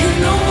 In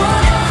the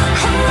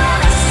wonder, when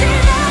I see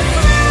that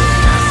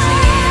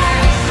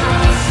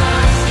cross,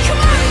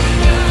 come on.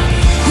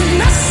 When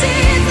I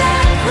see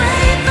that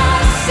grave, I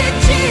see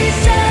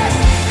Jesus.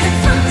 And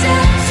from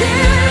death to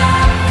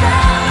life,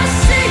 I will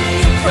sing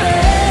your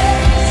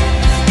praise.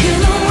 In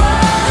the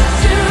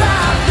wonder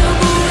of your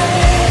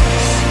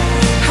grace.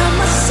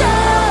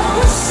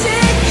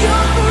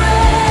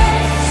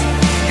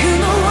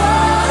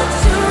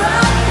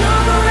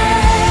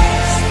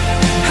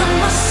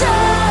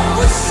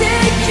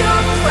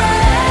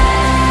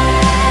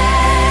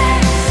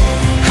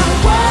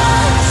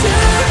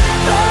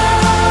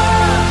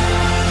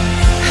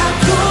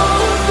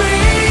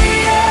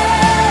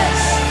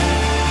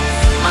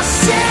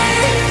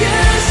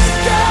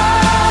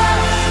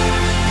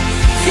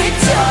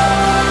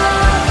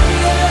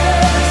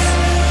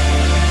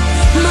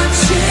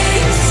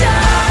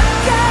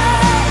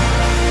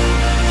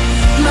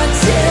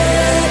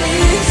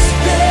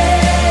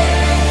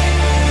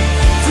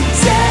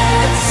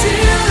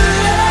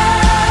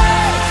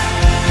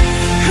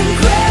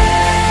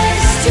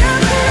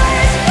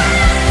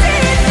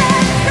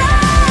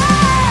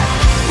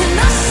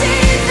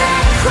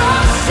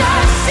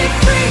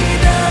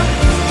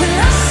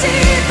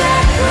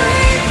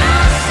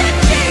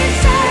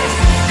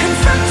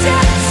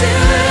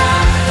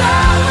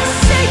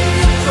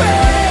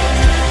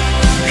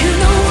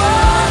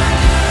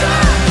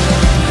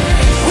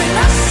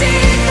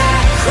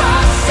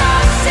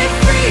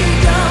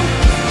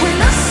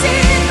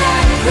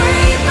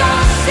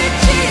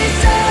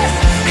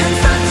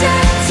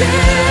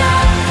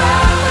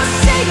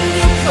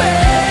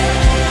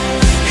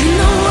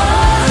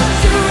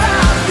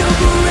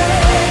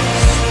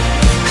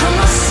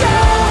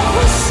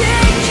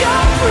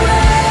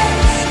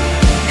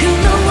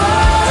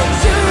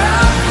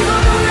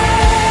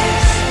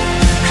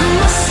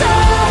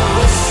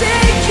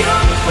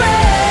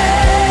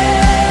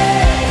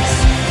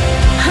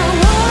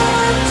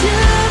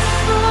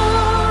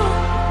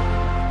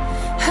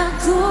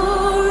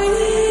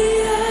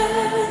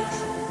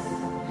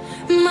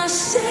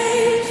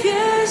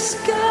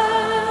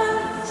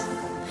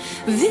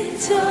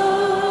 victorious.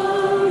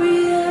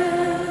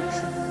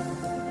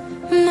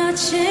 My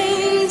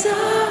chains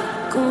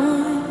are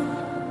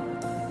gone,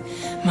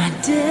 my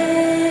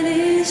debt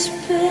is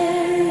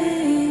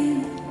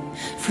paid.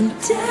 From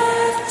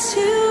death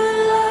to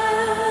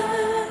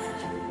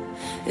life,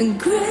 and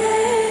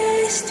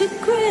grace to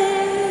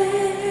grace.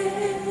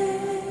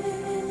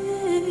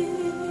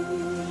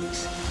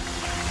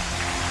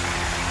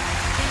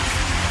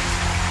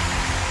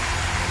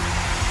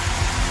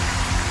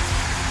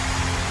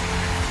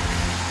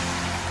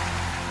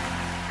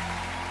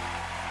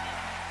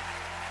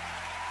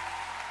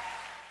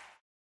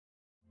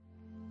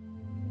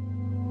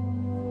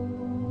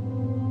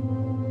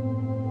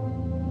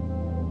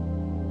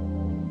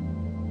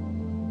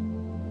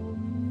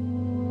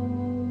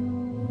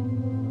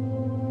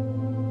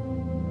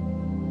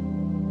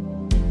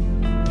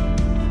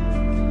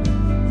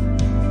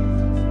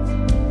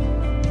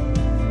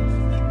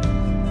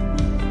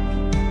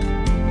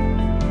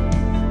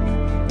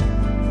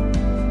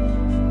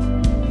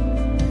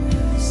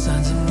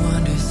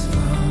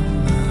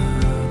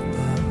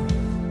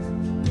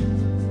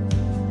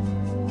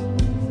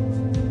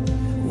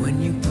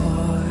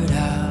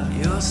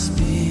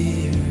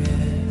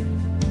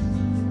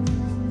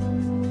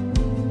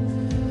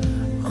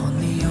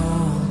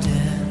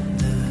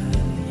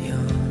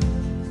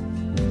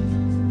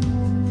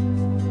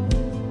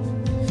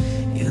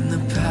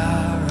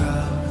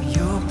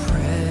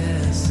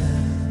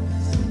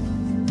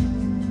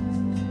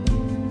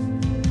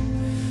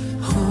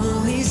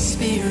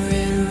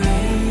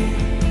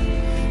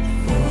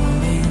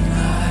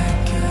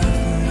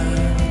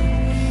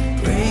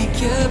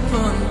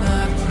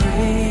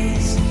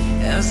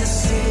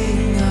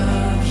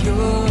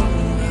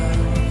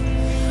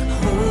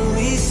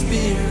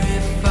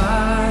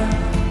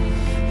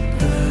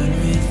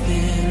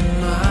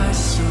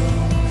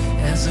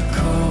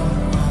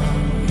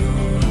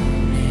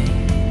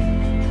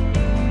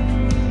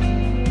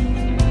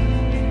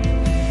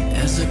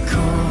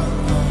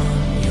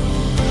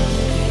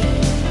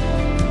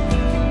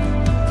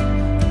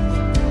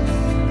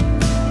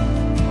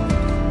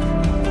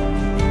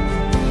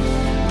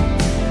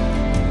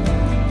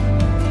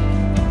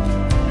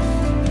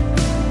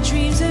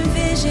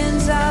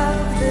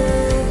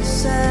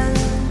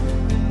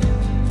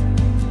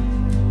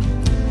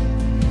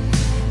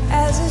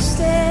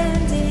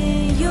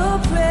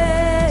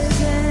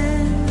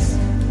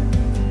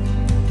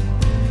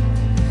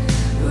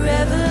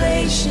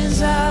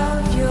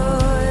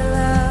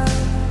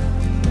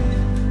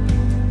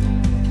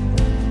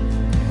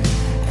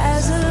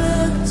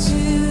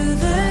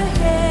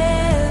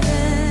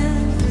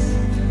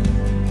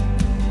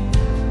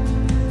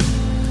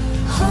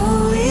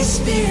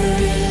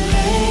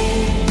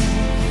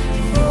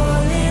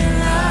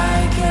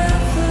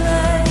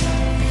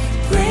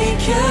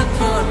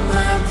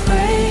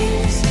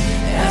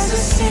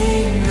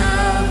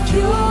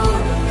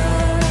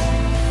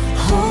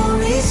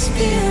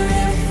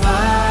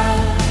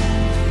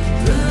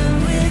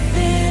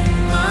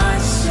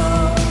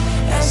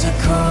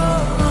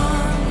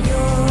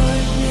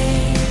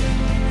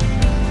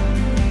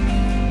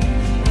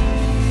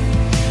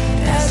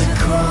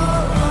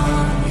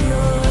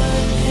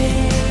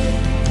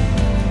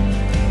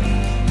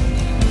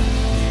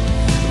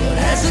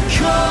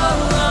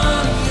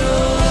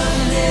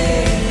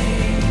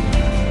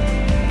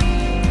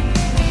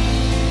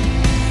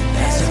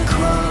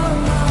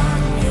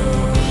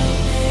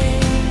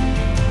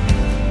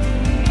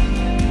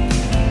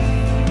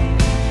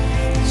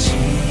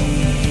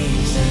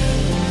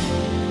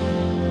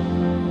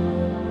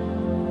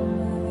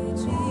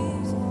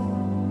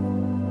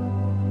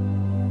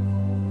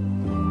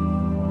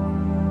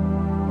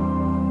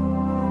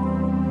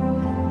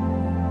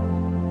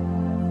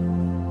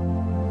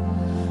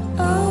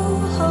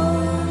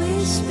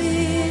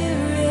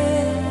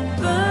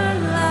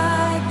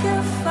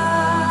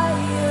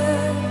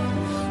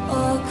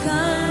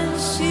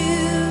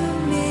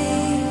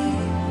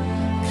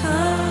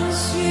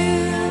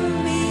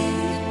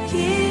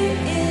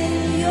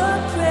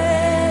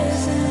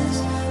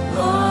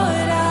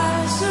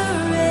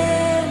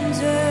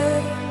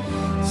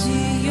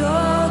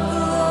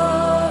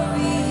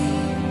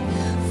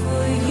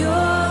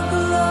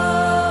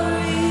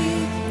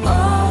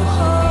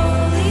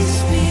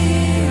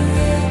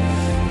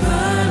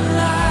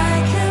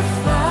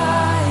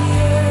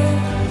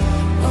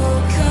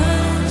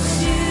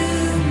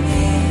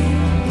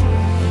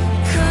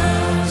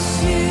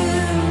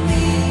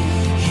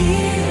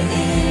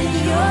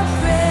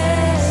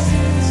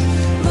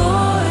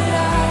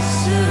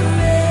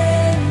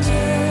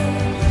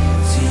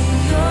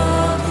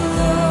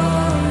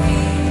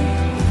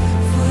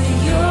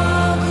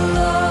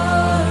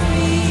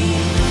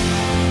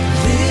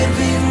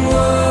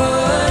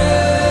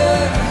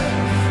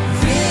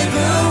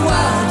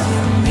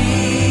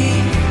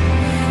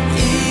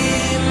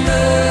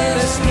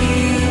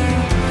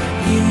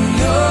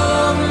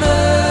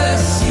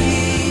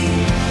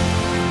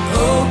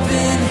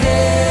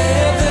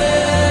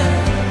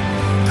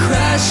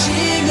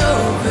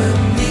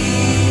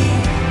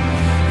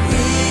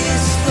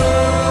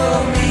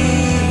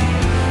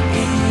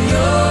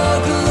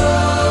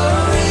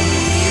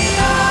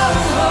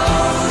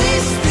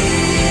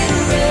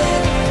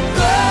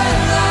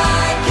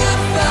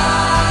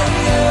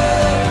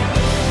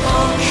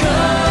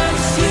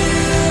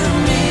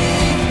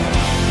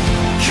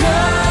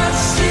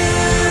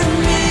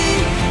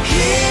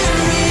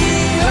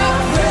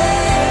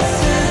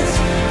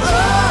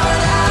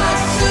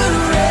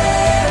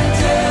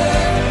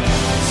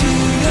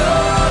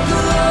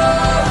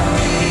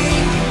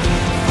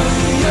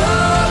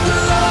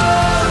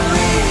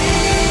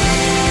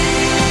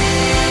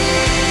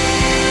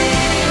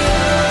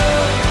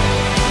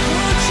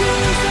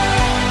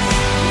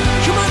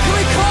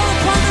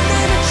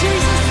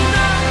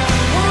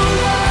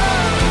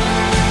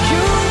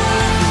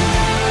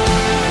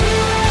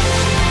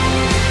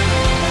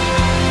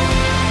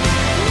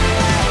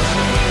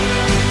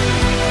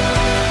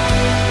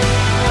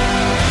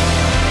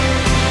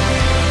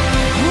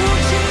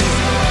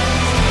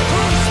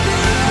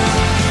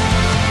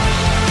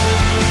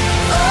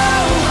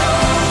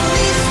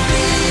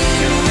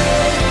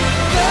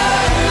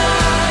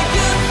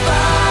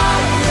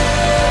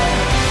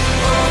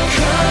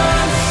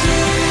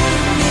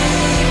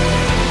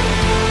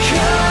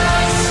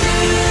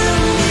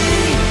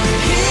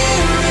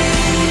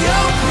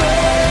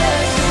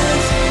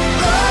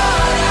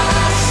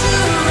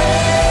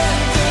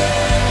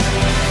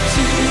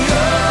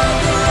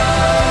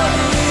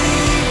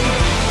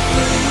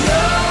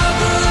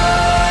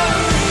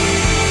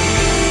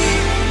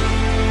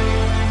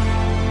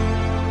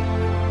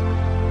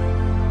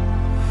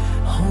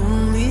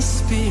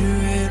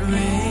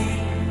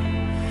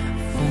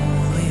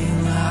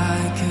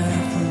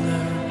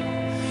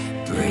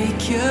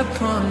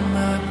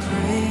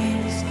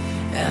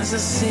 as I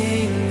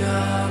sing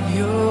of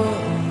your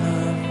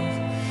love.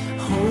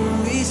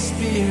 Holy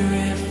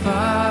Spirit,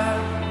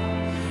 fire,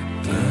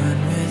 burn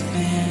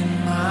within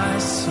my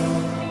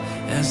soul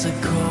as I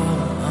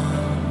call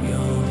on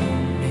your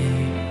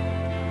name.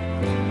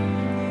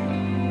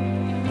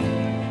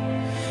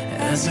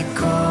 As I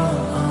call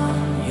on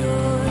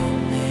your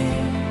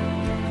name.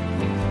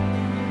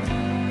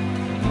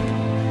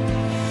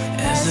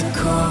 As I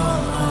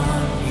call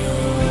on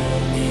your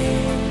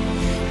name,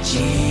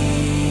 Jesus.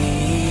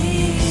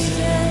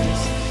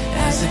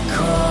 As I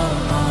call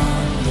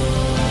on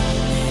your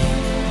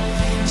name,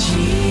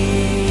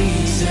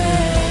 Jesus.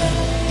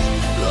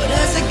 Lord,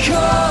 as I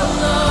call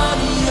on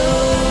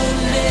your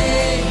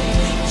name,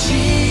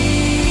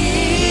 Jesus.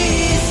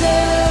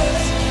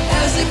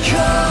 As I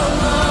call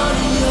on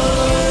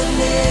your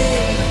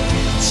name,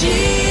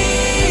 Jesus.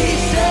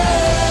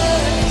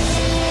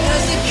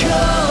 As I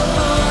call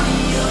on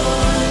your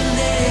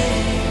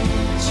name,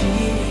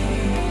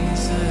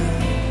 Jesus.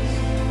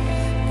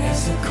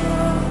 As I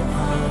call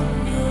on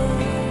your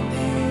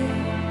name,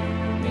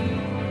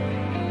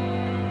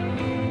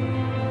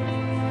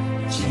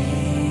 Jesus.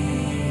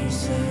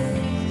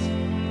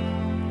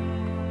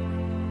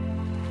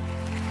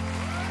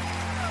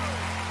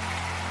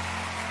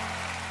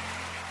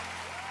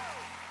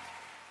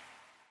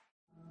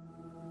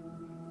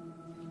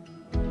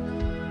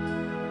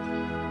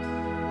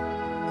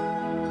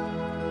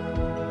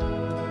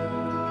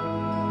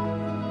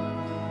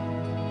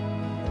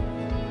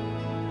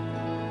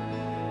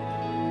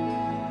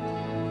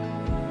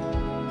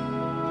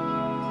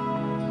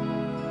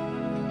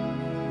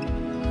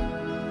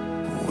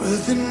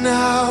 Whether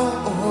now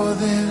or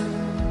then,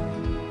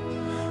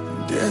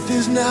 death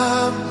is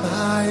not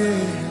my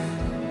end.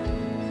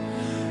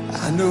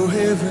 I know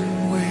heaven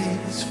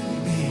waits for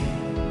me.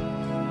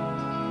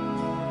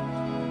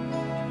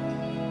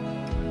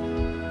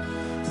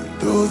 And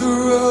though the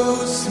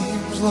road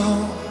seems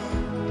long,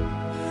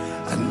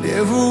 I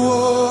never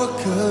walk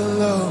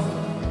alone.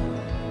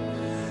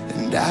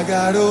 And I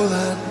got all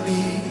I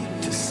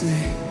need to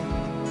say.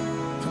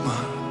 Come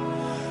on.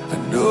 I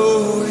know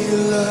you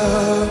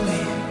love me.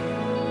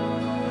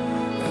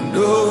 I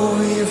know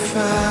you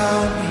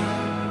found me.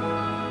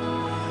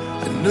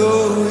 I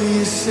know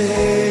you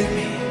saved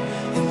me,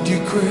 and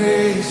your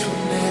grace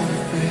will never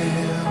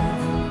fail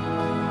me.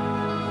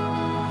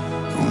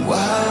 And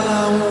while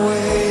I'm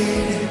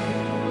waiting,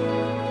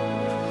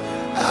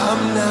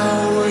 I'm not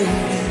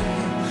waiting.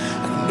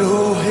 I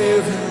know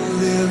heaven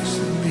lives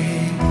in me.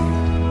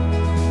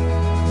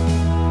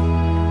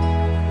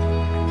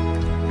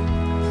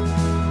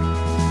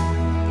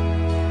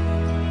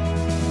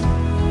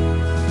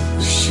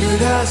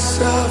 Should I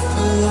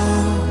suffer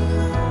long?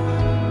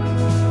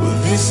 Well,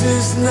 this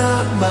is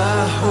not my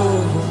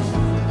home.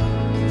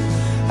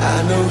 I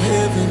know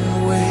heaven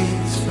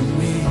waits for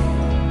me.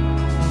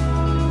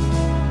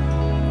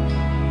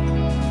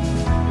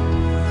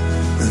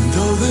 And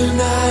though the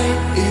night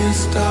is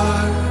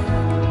dark,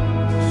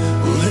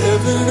 well,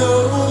 heaven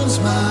owns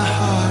my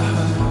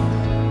heart.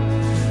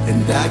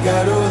 And I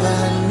got all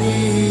I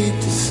need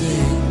to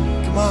sing.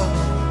 Come on.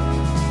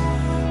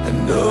 I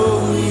know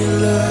you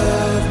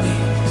love me.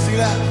 See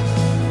that?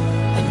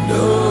 I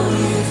know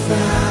you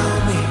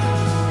found me.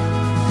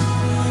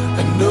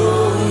 I know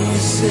you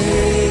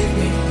saved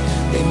me,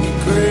 and your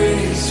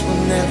grace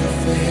will never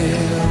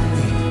fail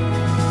me.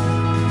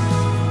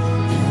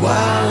 And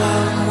while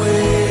I'm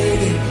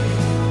waiting,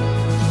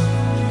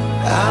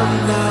 I'm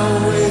not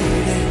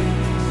waiting.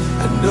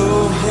 I know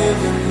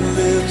heaven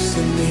lives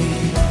in me.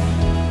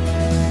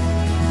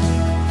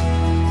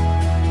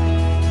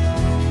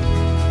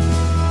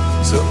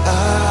 So I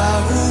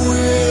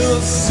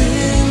will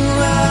sing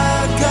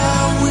like I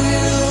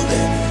will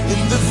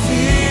in the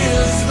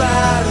fierce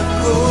light of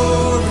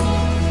glory,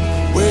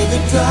 where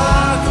the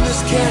darkness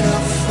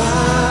cannot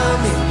find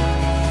me,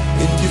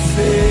 and your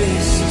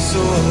face is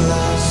all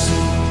I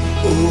see.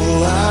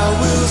 Oh, I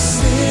will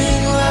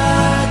sing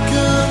like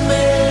a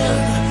man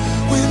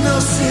with no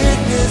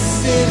sickness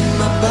in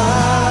my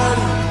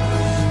body,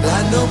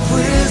 like no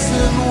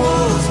prison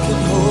walls can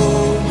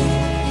hold me.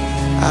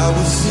 I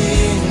will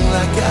sing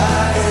like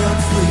I am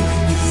free,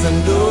 'cause I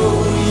know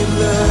you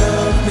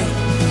love me.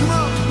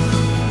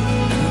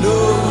 I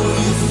know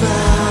you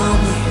found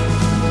me.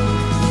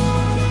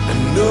 I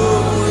know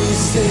you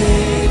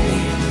saved me,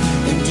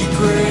 and your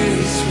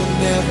grace will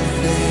never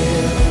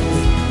fail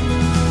me.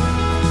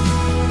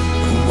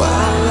 And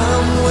while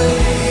I'm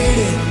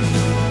waiting,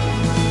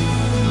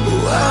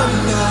 oh, I'm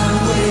not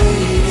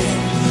waiting.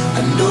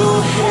 I know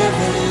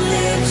heaven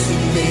lives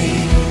in me.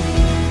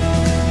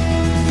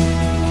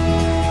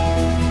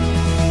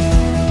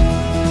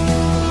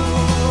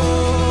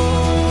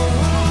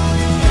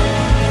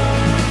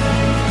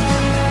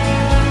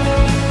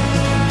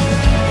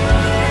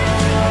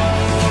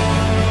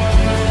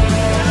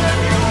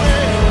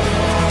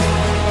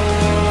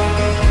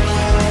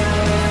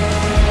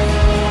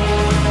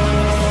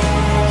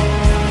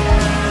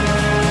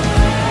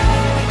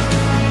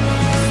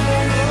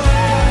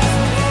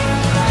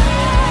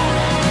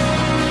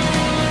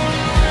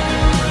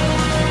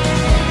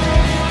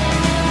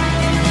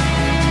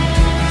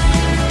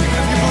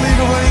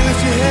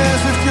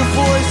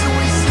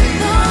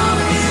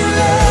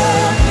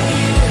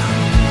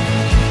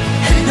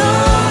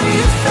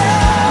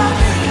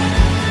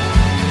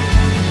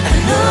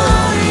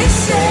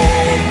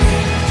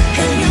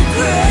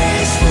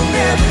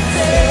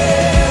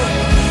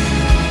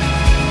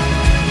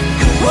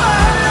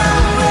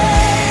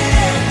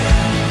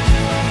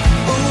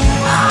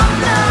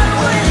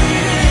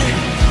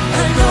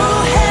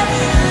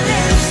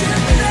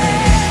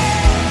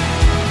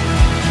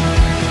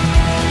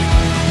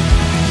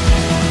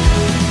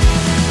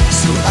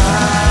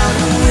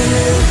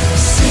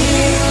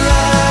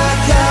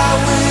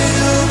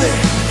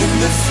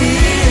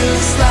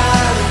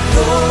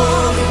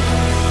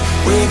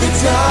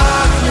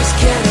 darkness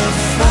cannot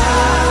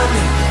find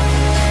me,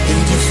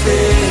 and your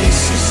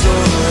face is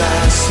all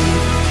I see.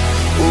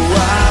 Oh,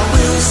 I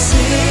will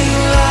sing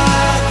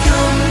like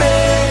a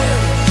man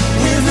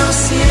with no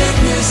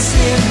sickness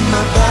in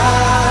my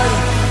body,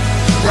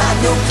 like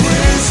no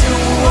prison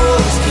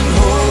walls can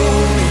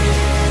hold me.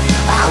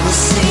 I will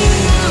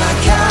sing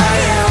like I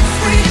am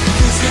free,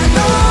 'cause I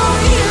know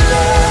you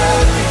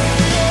love me,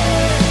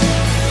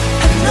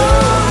 I know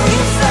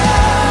you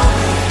found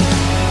me,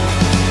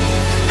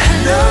 I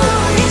know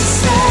you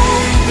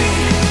saved me,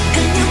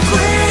 and your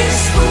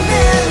grace will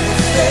never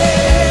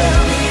fail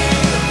me.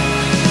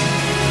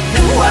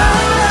 And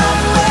while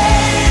I'm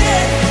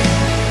waiting,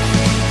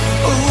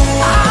 oh,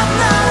 I'm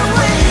not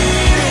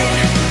waiting,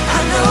 I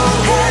know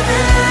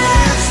heaven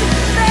lives in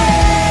me.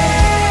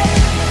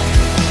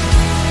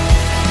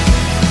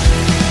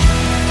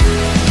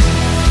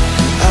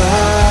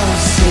 I'll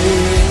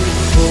sing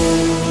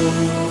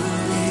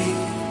holy,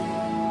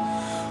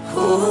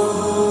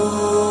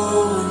 holy.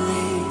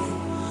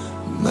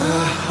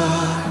 My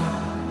heart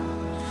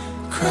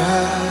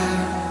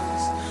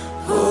cries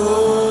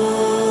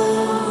holy,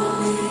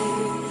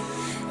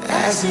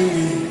 as it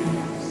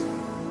is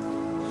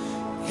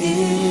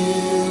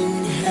in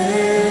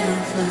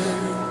heaven,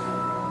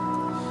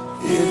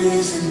 it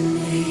is in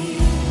me.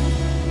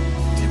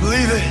 Do you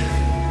believe it?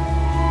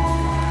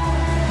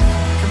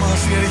 Come on,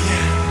 sing it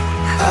again.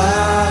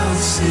 I'll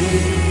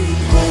sing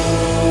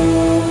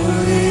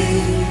holy,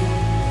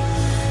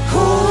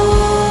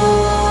 holy.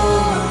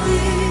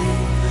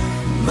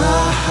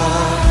 My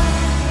heart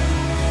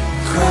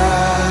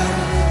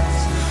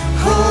cries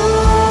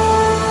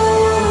holy,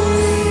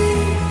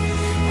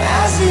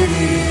 as it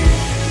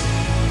is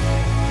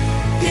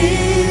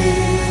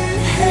in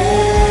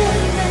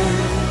heaven,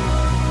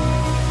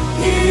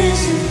 it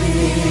is in me.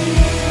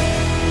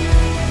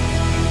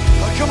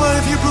 Oh, come on,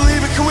 if you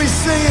believe it, can we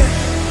sing it?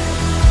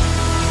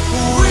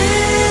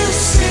 We'll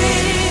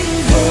sing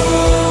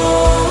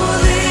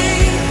holy,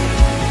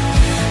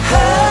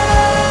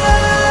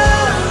 holy.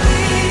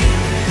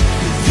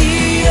 The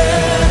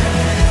earth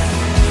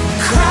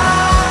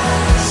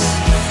cries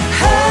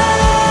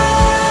holy,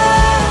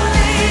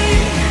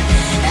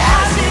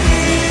 as it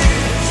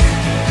is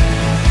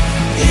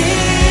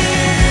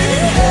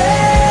in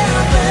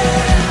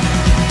heaven.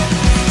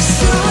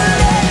 So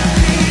let it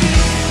be.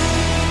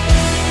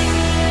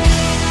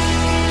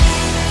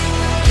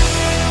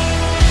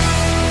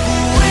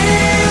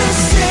 We'll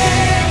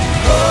sing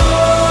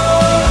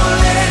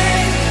holy,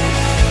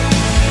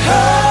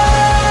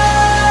 holy.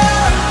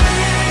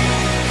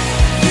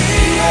 The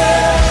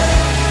earth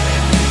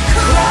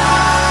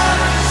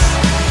cries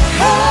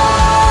holy,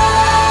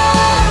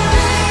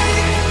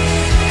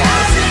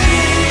 as it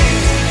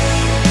is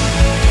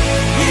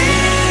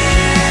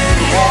in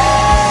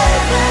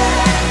heaven.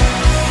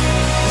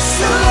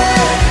 So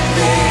let it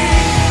be.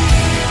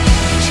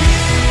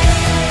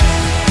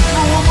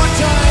 One more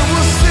time,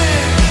 we'll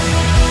sing.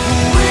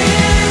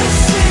 We'll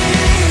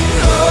sing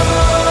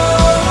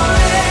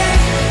holy,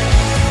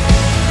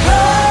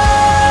 holy.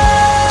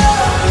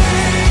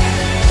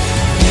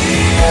 The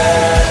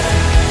earth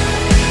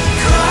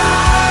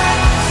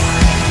cries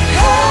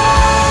holy,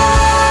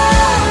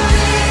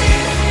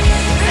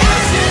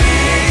 as it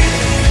is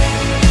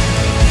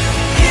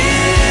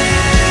in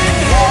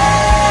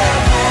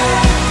heaven.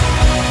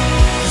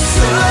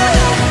 So let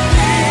it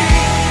be.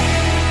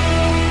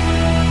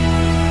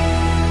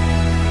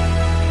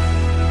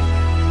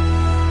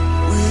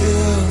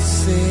 We'll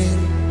sing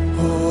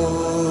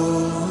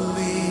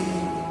holy,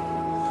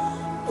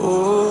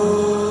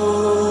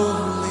 holy.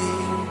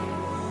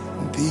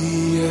 The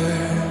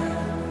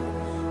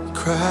earth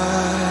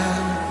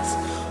cries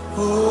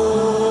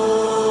holy,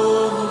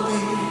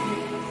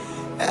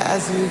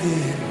 as it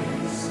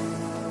is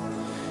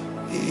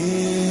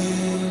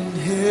in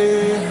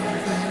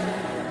heaven.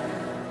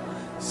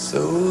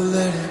 So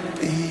let it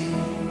be.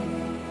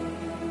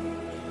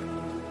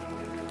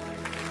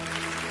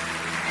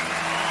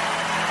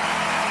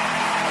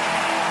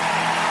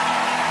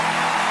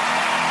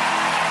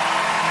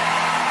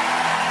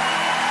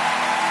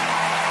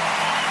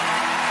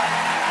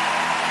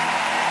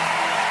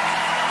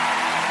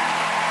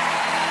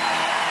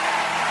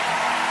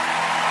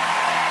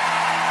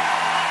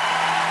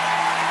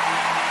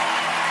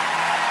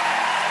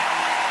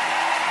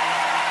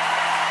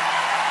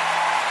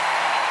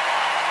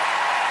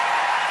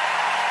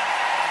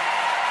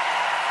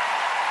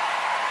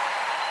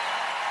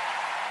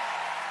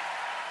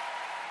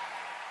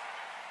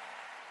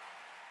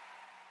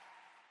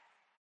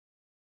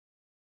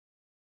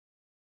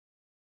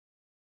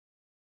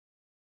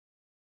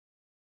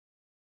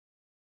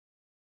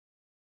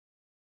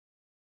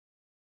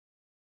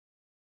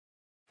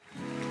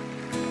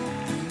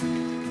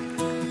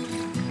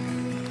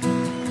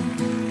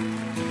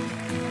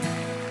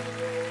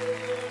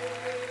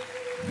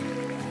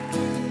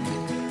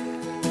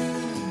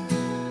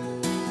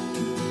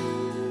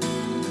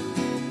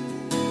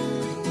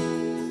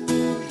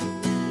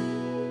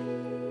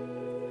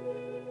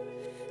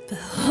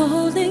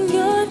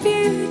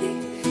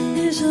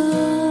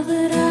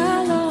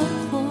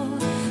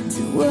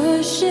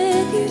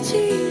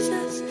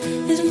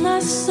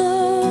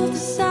 soul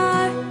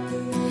desire.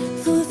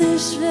 For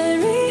this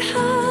very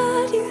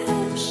heart you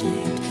have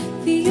shaped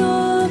for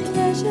your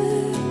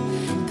pleasure,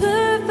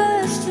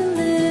 purpose to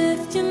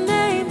lift your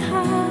name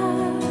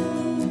high.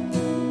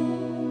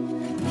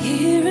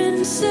 Here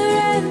in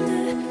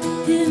surrender,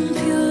 in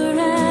pure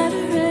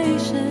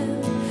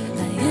adoration, I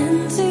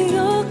enter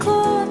your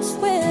courts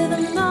with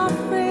an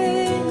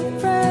offering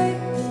of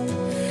praise.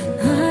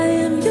 I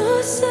am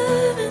your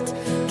servant,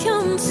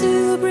 come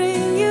to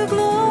bring you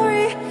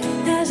glory,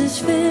 as is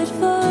fit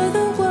for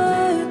the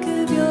work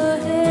of your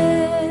hands.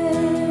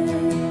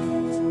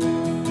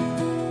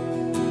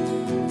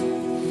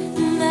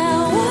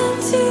 Now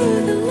unto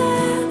the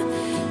Lamb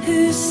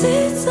who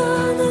sits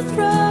on the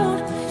throne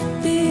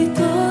be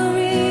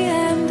glory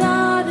and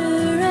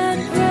honor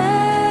and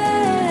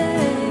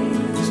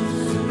praise.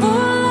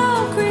 All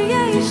of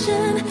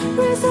creation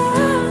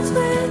resounds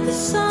with the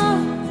song.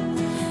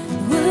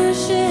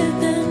 Worship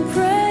and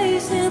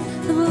praise Him,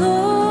 the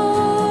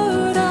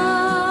Lord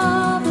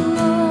of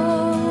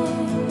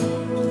Lords.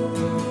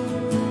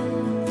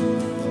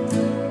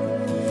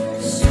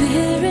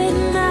 Spirit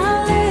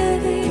now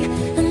living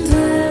and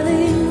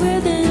dwelling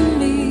within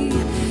me,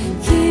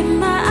 keep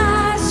my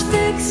eyes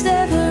fixed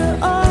ever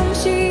on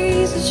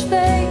Jesus'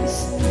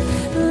 face.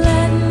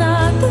 Let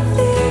not the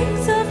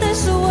things of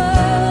this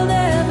world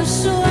ever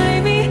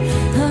sway me.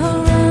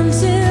 I'll run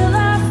till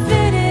I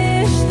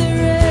finish the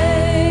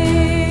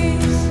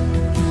race,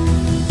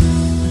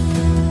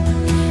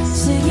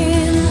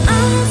 singing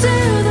unto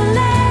the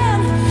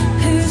Lamb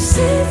who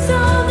sits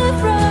on the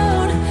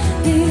throne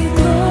be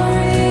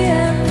glory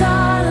and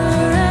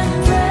honor and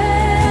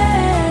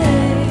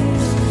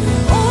praise.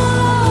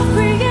 All of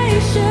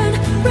creation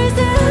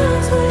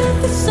resounds with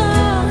the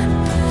song.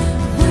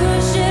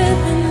 Worship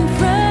and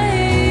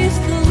praise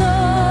the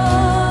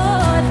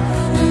Lord.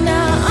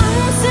 Now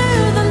unto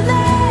the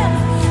Lamb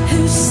who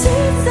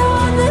sits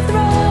on the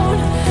throne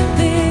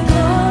be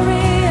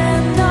glory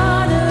and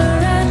honor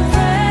and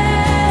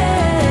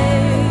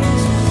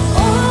praise.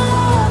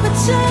 All of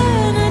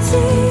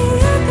eternity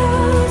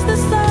echoes the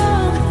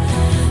song.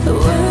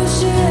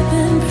 Worship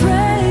and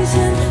praise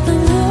Him, the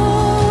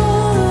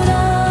Lord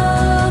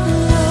of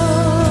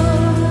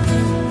Lords.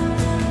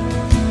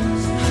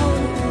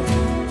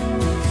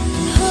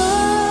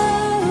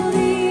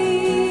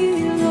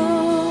 Holy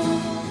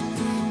Lord,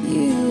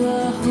 you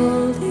are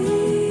holy.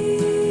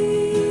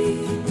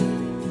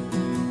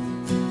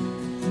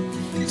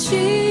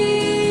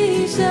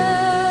 Jesus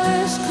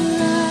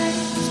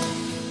Christ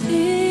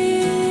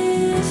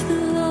is the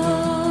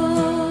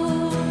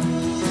Lord.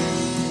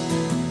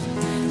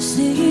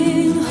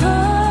 Singing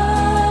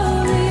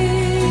holy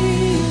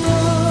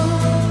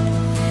Lord,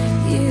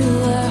 you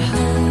are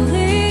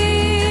holy.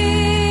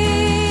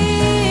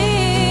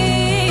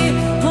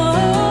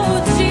 Oh,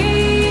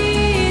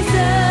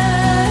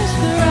 Jesus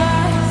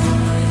Christ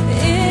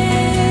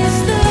is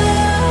the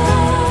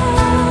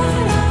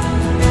Lord.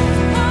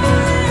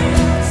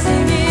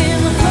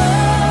 Singing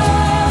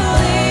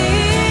holy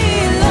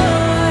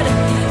Lord,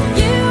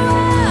 you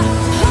are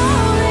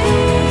holy.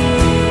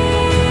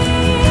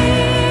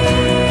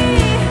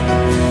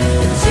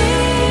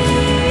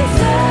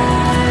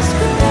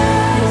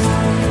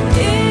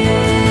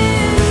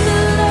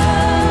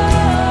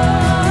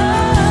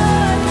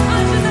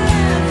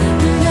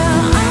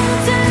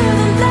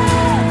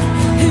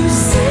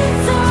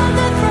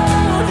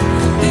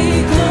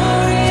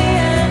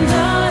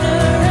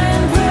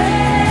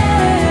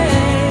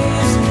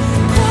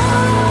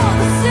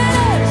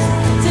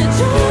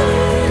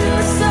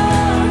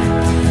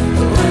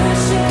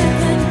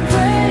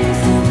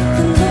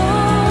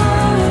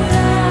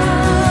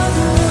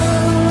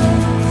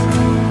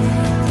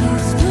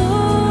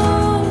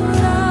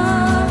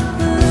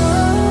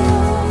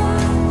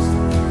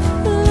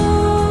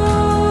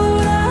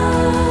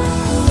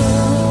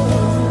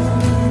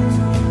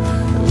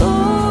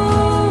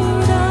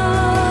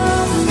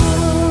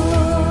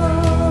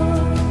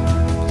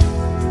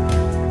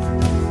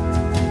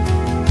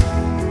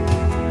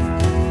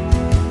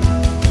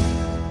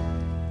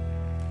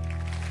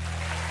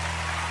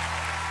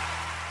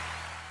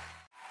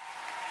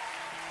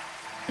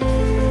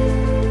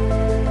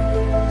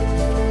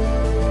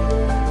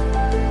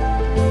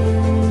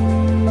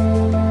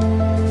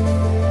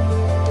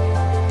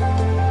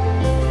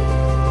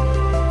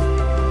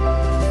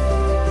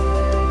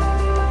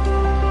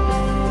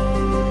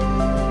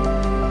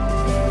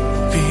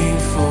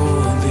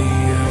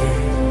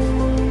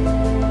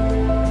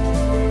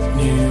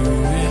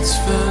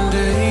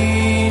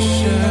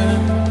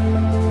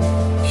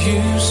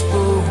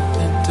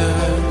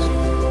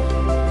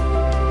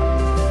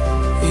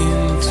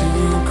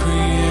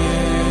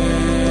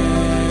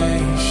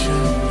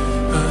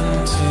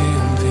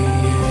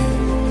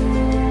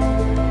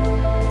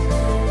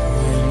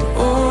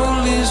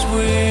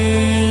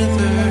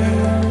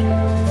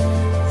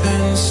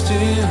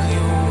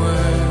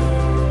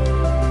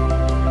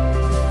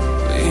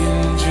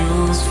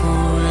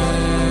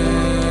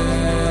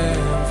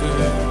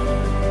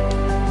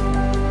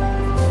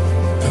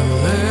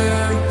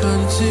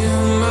 To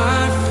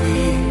my feet.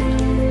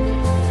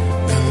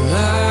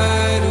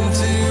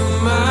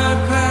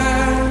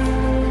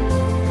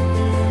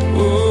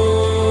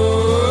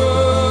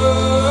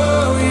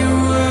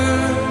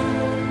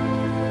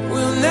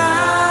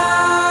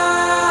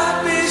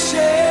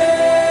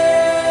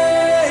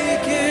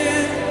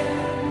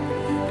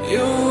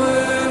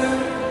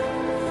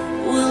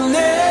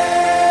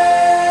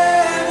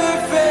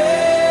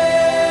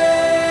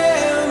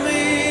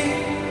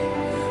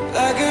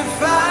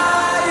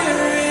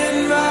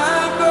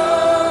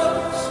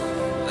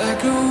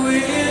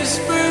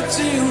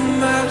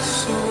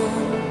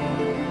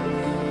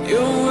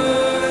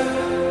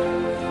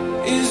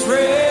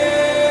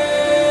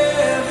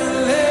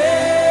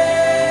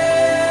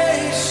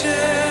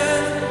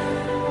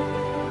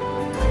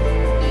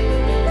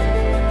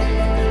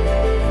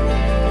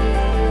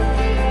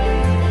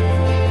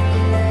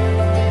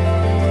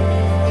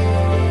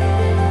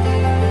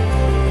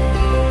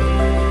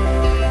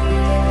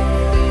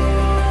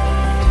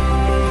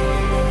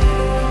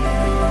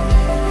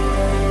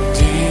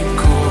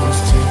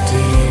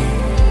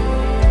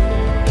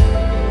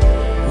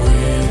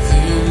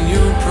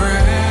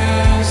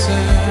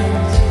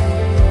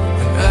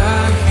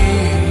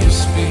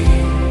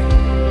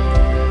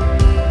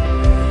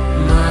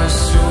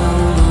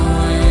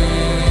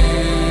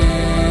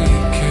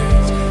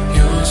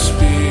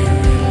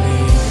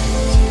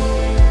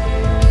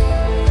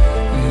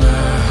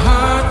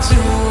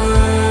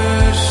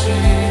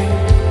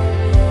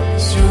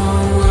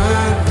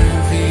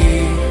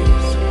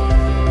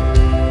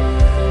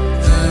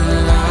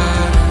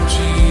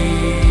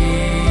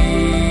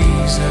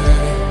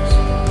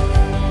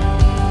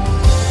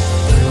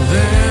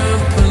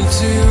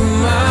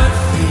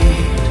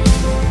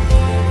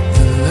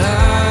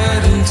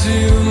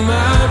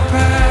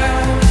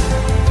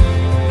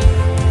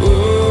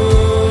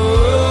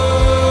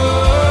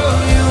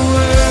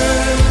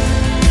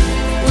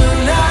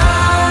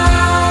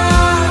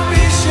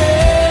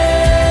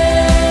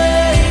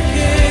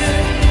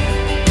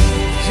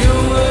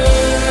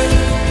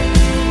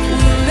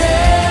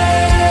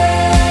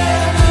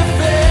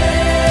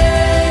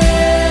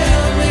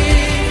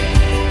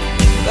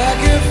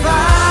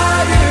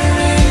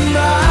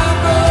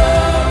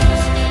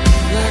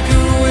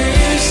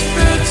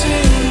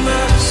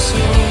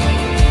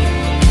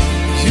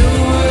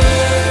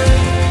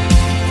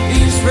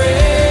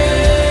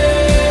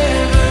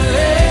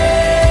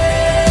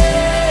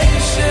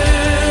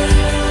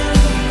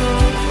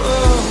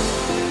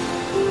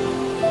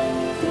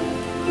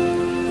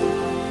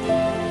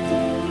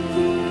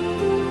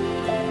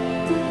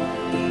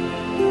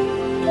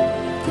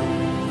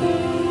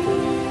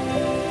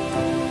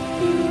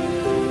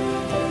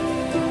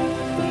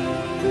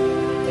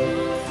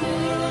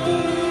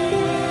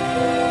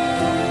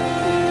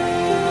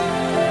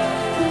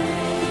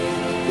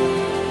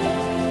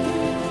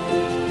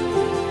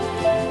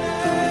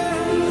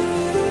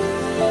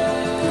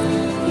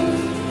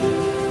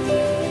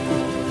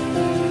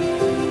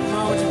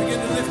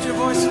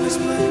 voice in this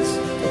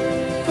place.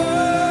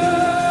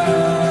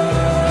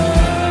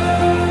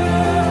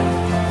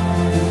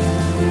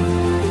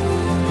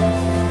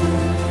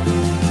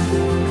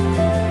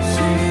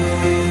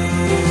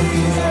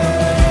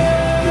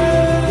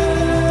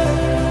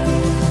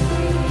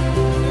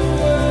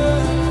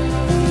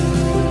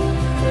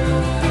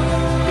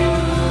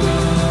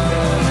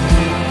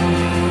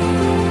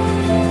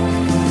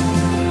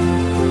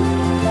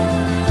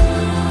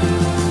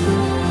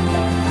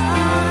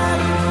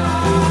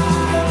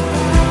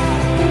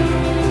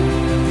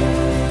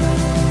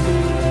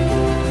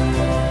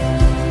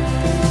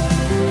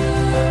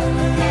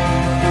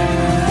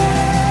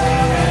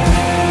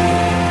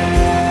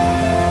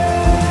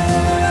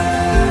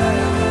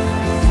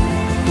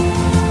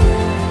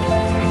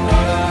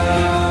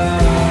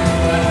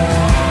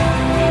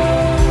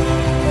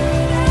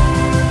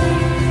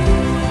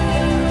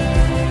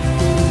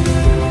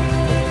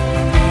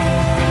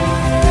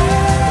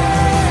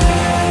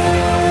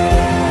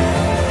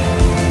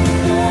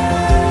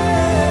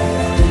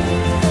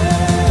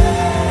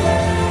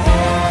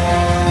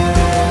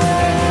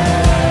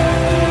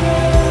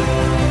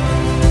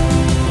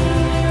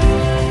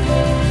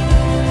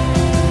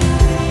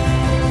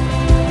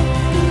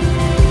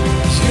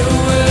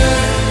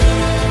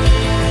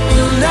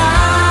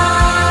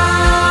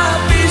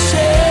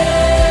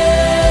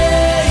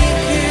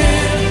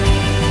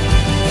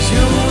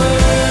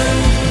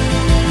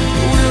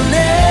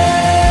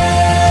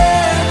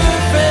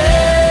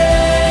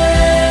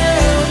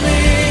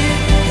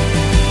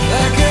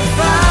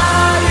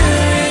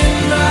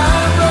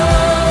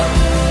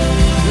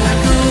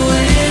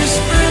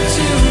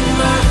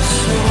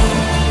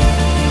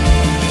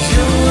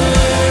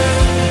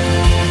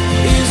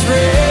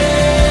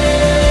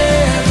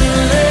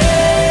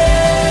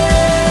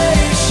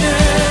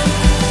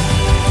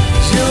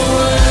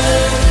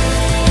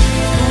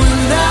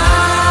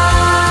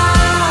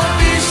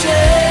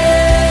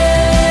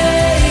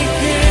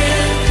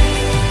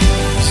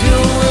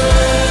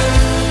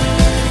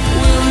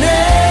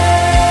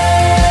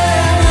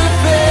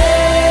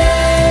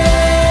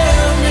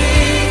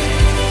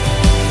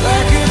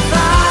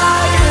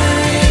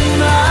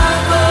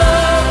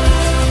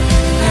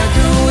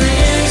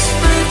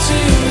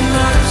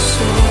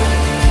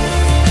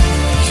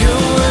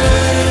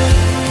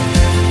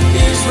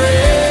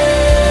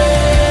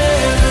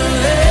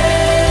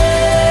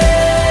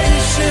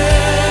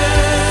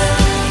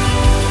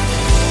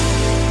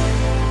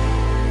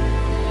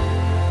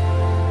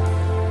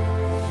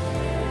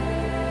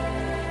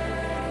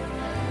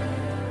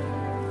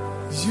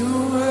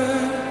 Your word